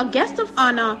Auditorium with our guest of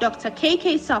honor, Dr.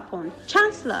 KK Sapon,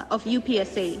 Chancellor of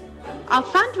UPSA. Our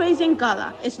fundraising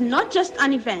gala is not just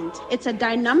an event, it's a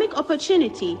dynamic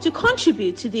opportunity to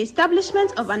contribute to the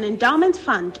establishment of an endowment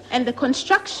fund and the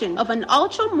construction of an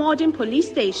ultra-modern police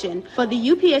station for the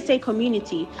UPSA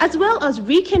community, as well as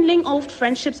rekindling old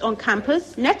friendships on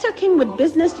campus, networking with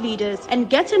business leaders, and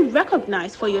getting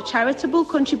recognized for your charitable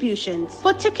contributions.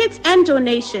 For tickets and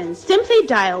donations, simply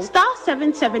dial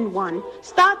 *771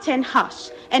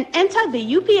 *10# and enter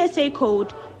the UPSA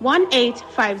code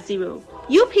 1850.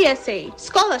 UPSA,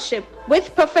 scholarship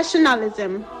with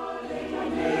professionalism.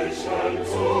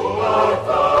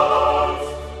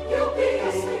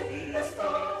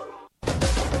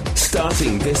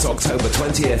 Starting this October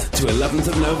 20th to 11th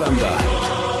of November,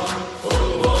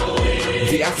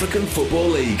 the African Football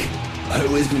League.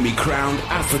 Who is going to be crowned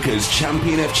Africa's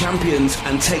Champion of Champions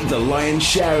and take the lion's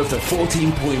share of the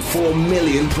 14.4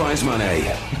 million prize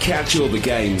money? Catch all the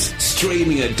games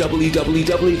streaming at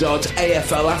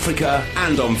www.AFL Africa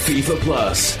and on FIFA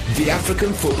Plus. The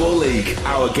African Football League,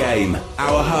 our game,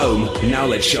 our home. Now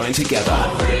let's shine together.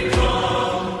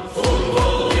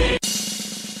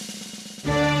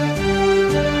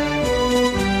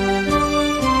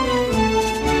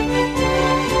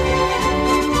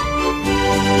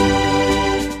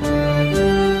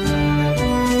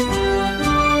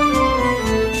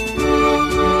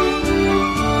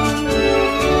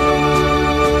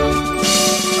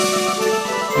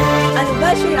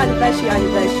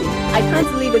 anniversary. I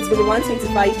can't believe it's been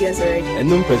 125 years already.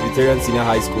 Enum Presbyterian Senior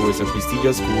High School is a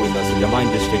prestigious school in the Suleiman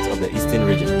district of the Eastern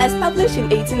Region. Established in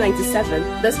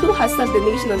 1897, the school has served the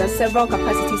nation under several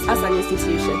capacities as an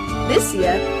institution. This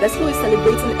year, the school is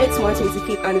celebrating its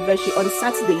 125th anniversary on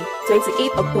Saturday,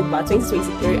 28th October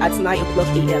 2023 at 9 o'clock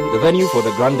a.m. The venue for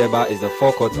the Grand Deba is the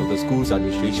forecourt of the school's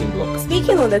administration block.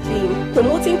 Speaking on the theme,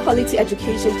 promoting quality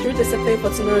education through discipline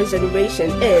for tomorrow's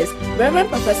generation is Reverend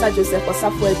Professor Joseph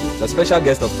Osafwedi. The special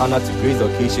guest of honor to grace the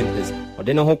occasion is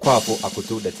Odeneho Kwafo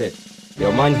Akoto III, the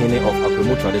Oman Hene of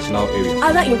Akremu traditional area.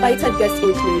 Other invited guests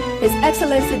include His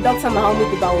Excellency Dr.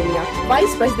 Mahamudu Bawumia,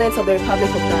 Vice President of the Republic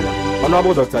of Ghana.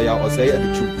 Honorable Dr. Yao Osei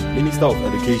Edichu, Minister of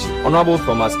Education. Honorable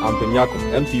Thomas Ampemyako,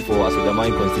 MP for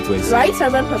Asodaman constituency. Right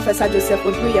Reverend Professor Joseph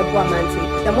Odruye Buamante,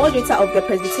 the moderator of the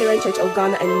Presbyterian Church of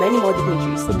Ghana, and many more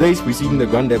dignitaries. The days preceding the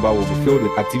Grand Deba will be filled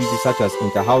with activities such as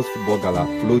inter-house football gala,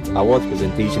 float, awards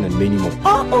presentation, and many more.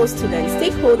 All students,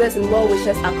 stakeholders, and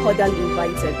well-wishers are cordially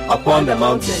invited. Upon the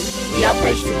mountain, we are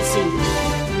pledged to see you.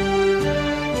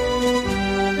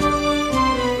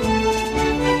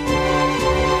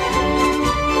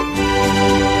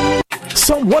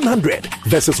 Psalm 100,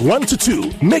 verses 1 to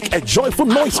 2. Make a joyful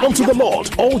noise unto the Lord,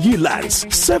 all ye lands.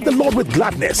 Serve the Lord with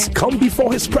gladness. Come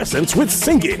before his presence with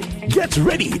singing. Get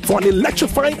ready for an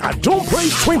electrifying Adom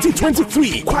Praise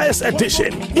 2023 Choirs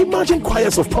Edition. Imagine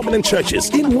choirs of prominent churches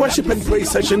in worship and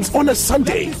praise sessions on a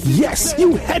Sunday. Yes,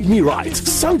 you heard me right.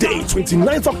 Sunday,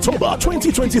 29th October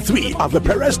 2023 at the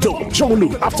Perez Dome,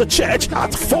 Jolu, after church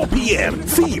at 4 p.m.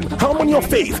 Theme, Harmony of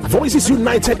Faith, Voices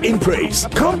United in Praise.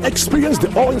 Come experience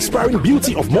the awe-inspiring beauty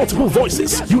of multiple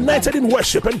voices united in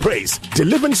worship and praise,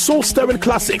 delivering soul-stirring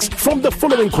classics from the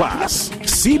following choirs: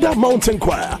 Cedar Mountain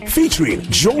Choir featuring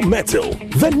Joe Metal,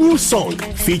 The New Song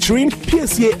featuring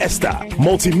PSA Esther,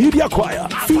 Multimedia Choir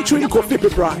featuring Kofi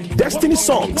Pepra, Destiny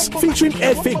Songs featuring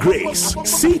Efe Grace,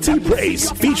 CT Praise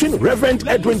featuring Reverend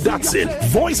Edwin Datson,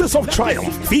 Voices of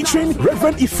Triumph featuring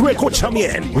Reverend Ifreko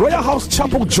Chamien, Royal House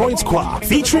Chapel Joint Choir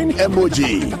featuring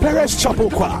MOG, Perez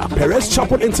Chapel Choir, Perez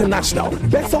Chapel International,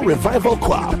 Bethel Revival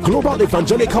Choir, Global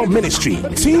Evangelical Ministry,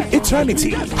 Team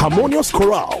Eternity, Harmonious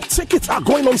Chorale. Tickets are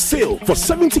going on sale for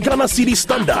 70 Ghana cedi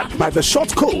standard by the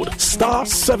short code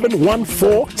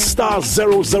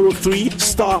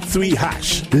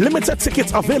 *714*003*3#. Limited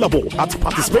tickets available at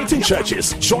participating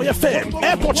churches, Joy FM,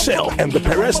 Airport Shell, and the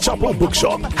Perez Chapel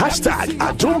Bookshop. Hashtag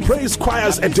Adom Praise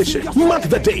Choirs Edition. Mark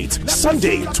the date,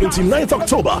 Sunday, 29th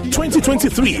October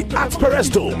 2023 at Perez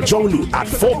Dome, Jolu at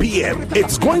 4 p.m.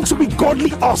 It's going to be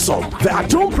godly awesome. The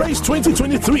Adom Praise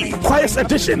 2023 Choirs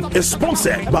Edition is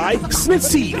sponsored by Smith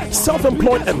Seed,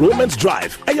 Self-Employed Enrollment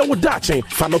Drive, Ayawadache,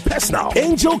 Fano Personal,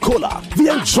 Angel Cola, The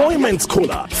Enjoyment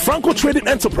Cola, Franco Trading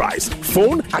Enterprise,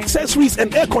 Phone, Accessories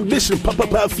and Air Conditioning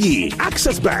Papa Fee,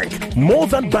 Access Bank, More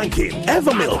Than Banking,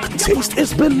 Evermilk, Taste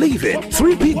is Believing,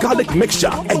 3P Garlic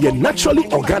Mixture, and your naturally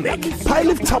organic,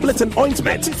 Pilot Tablet and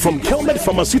Ointment from Kelmed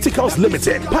Pharmaceuticals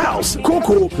Limited, Pals,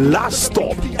 Coco, Last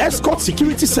Stop, Escort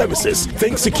Security Services,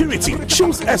 Think Security,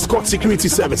 choose Escort Security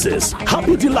Services,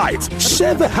 Happy Delight,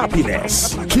 share the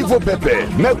happiness, Kivo Pepe,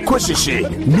 Melkweshishi,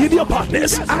 Media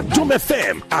Partners, Adom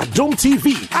FM, Adom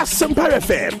TV, Asempa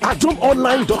FM,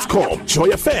 AdomOnline.com, Joy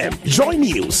FM, Joy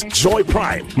News, Joy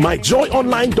Prime,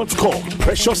 MyJoyOnline.com,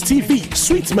 Precious TV,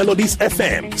 Sweet Melodies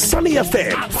FM, Sunny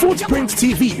FM, Footprint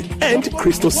TV, and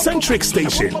Christocentric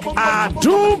Station.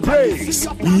 Adom Praise,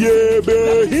 yeah,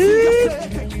 baby.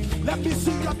 Let me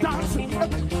see you dancing.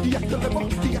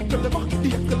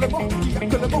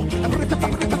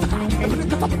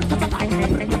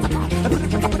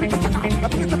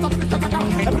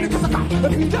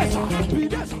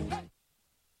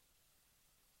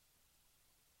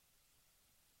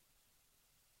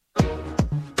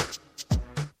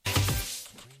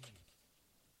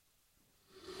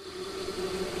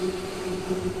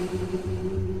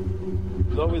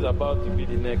 It's always about to be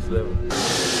the next level.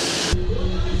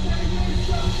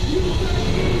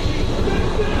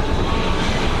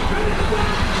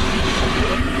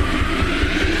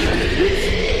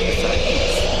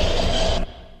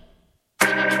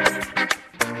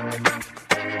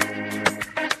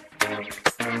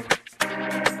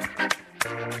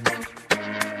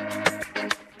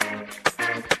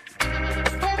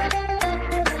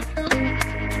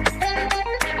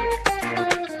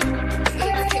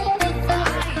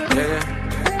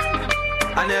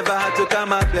 I never had to count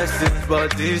my blessings,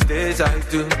 but these days I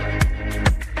do.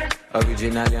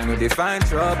 Originally I know they find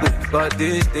trouble, but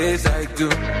these days I do.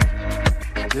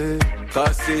 Yeah.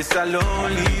 Cause it's a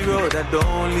lonely road, a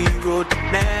lonely road,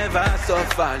 never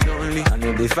suffer lonely. I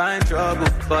know they find trouble,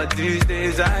 but these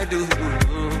days I do.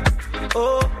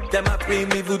 Oh, them a bring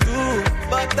me voodoo,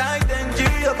 but I thank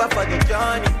Jehovah for the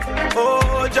journey.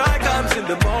 Oh, joy comes in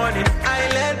the morning. I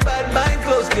let bad mind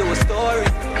close to a story.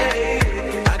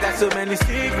 Hey, I got so many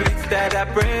secrets that I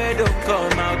pray don't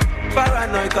come out.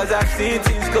 Paranoid cause I've seen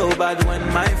things go bad when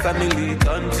my family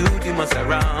turn to demons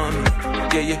around.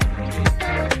 Yeah, yeah.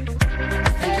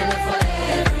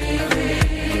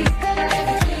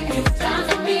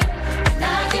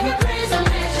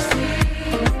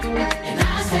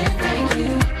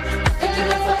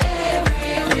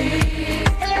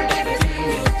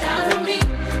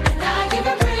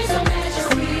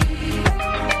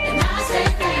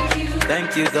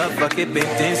 Thank you, God, for keeping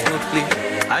things smoothly.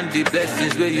 And the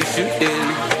blessings where you shoot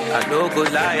daily. I don't go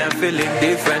lie, I'm feeling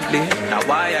differently. Now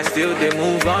why I still they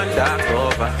move on that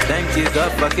cover. Thank you,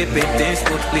 God, for keeping things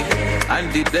smoothly.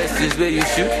 And the blessings where you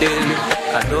shoot daily.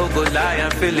 I don't go lie,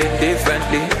 I'm feeling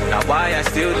differently. Now why I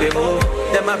still they move.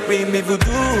 Them a bring me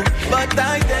voodoo, but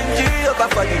I thank Jehovah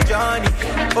for the journey.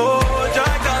 Oh,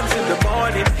 joy comes in the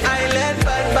morning. I let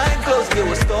bad mind close to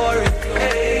a story.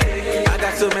 Hey, I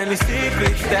got so many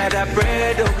secrets that I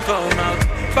pray don't come out.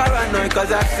 Paranoid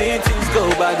cause I've seen things go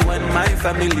bad when my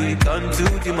family turn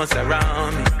to demons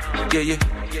around me. Yeah, yeah.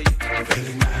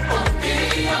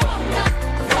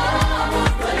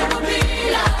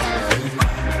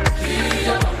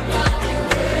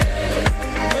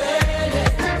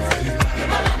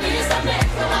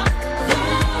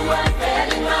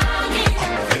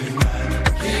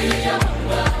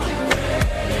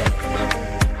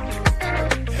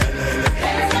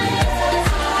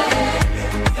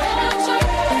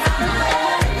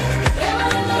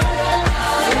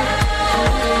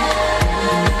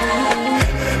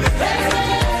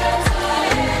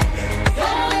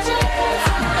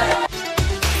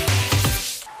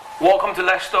 Welcome to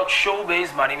Let's Talk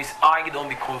Showbiz. My name is Ike. Don't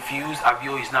be confused.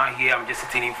 Avio is not here. I'm just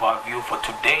sitting in for Avio for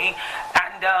today.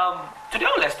 And today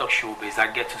on Let's Talk Showbiz,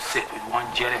 I get to sit with one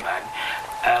gentleman.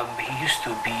 He used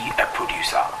to be a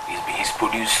producer. He's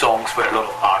produced songs for a lot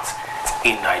of artists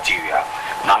in Nigeria.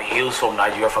 Now he hails from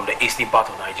Nigeria, from the eastern part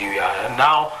of Nigeria. And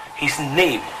now his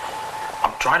name,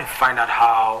 I'm trying to find out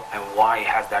how and why he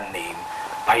has that name.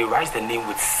 But he writes the name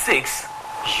with 6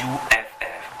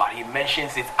 UFF. But he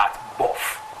mentions it as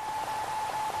Boff.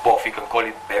 Boff, you can call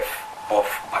it Beth, Boff,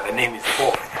 but the name is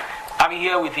Boff. I'm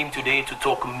here with him today to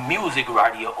talk music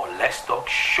right here on Let's Talk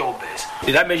Showbiz.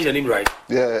 Did I mention the name right?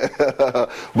 Yeah,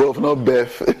 Boff, not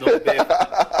Beth. Not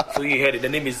Beth. So you heard it, the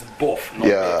name is Boff, not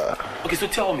Beth. Okay, so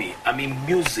tell me, I mean,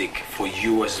 music for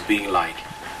you as being like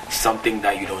something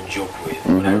that you don't joke with.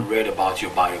 When I read about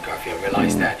your biography, I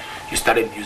realized that you started music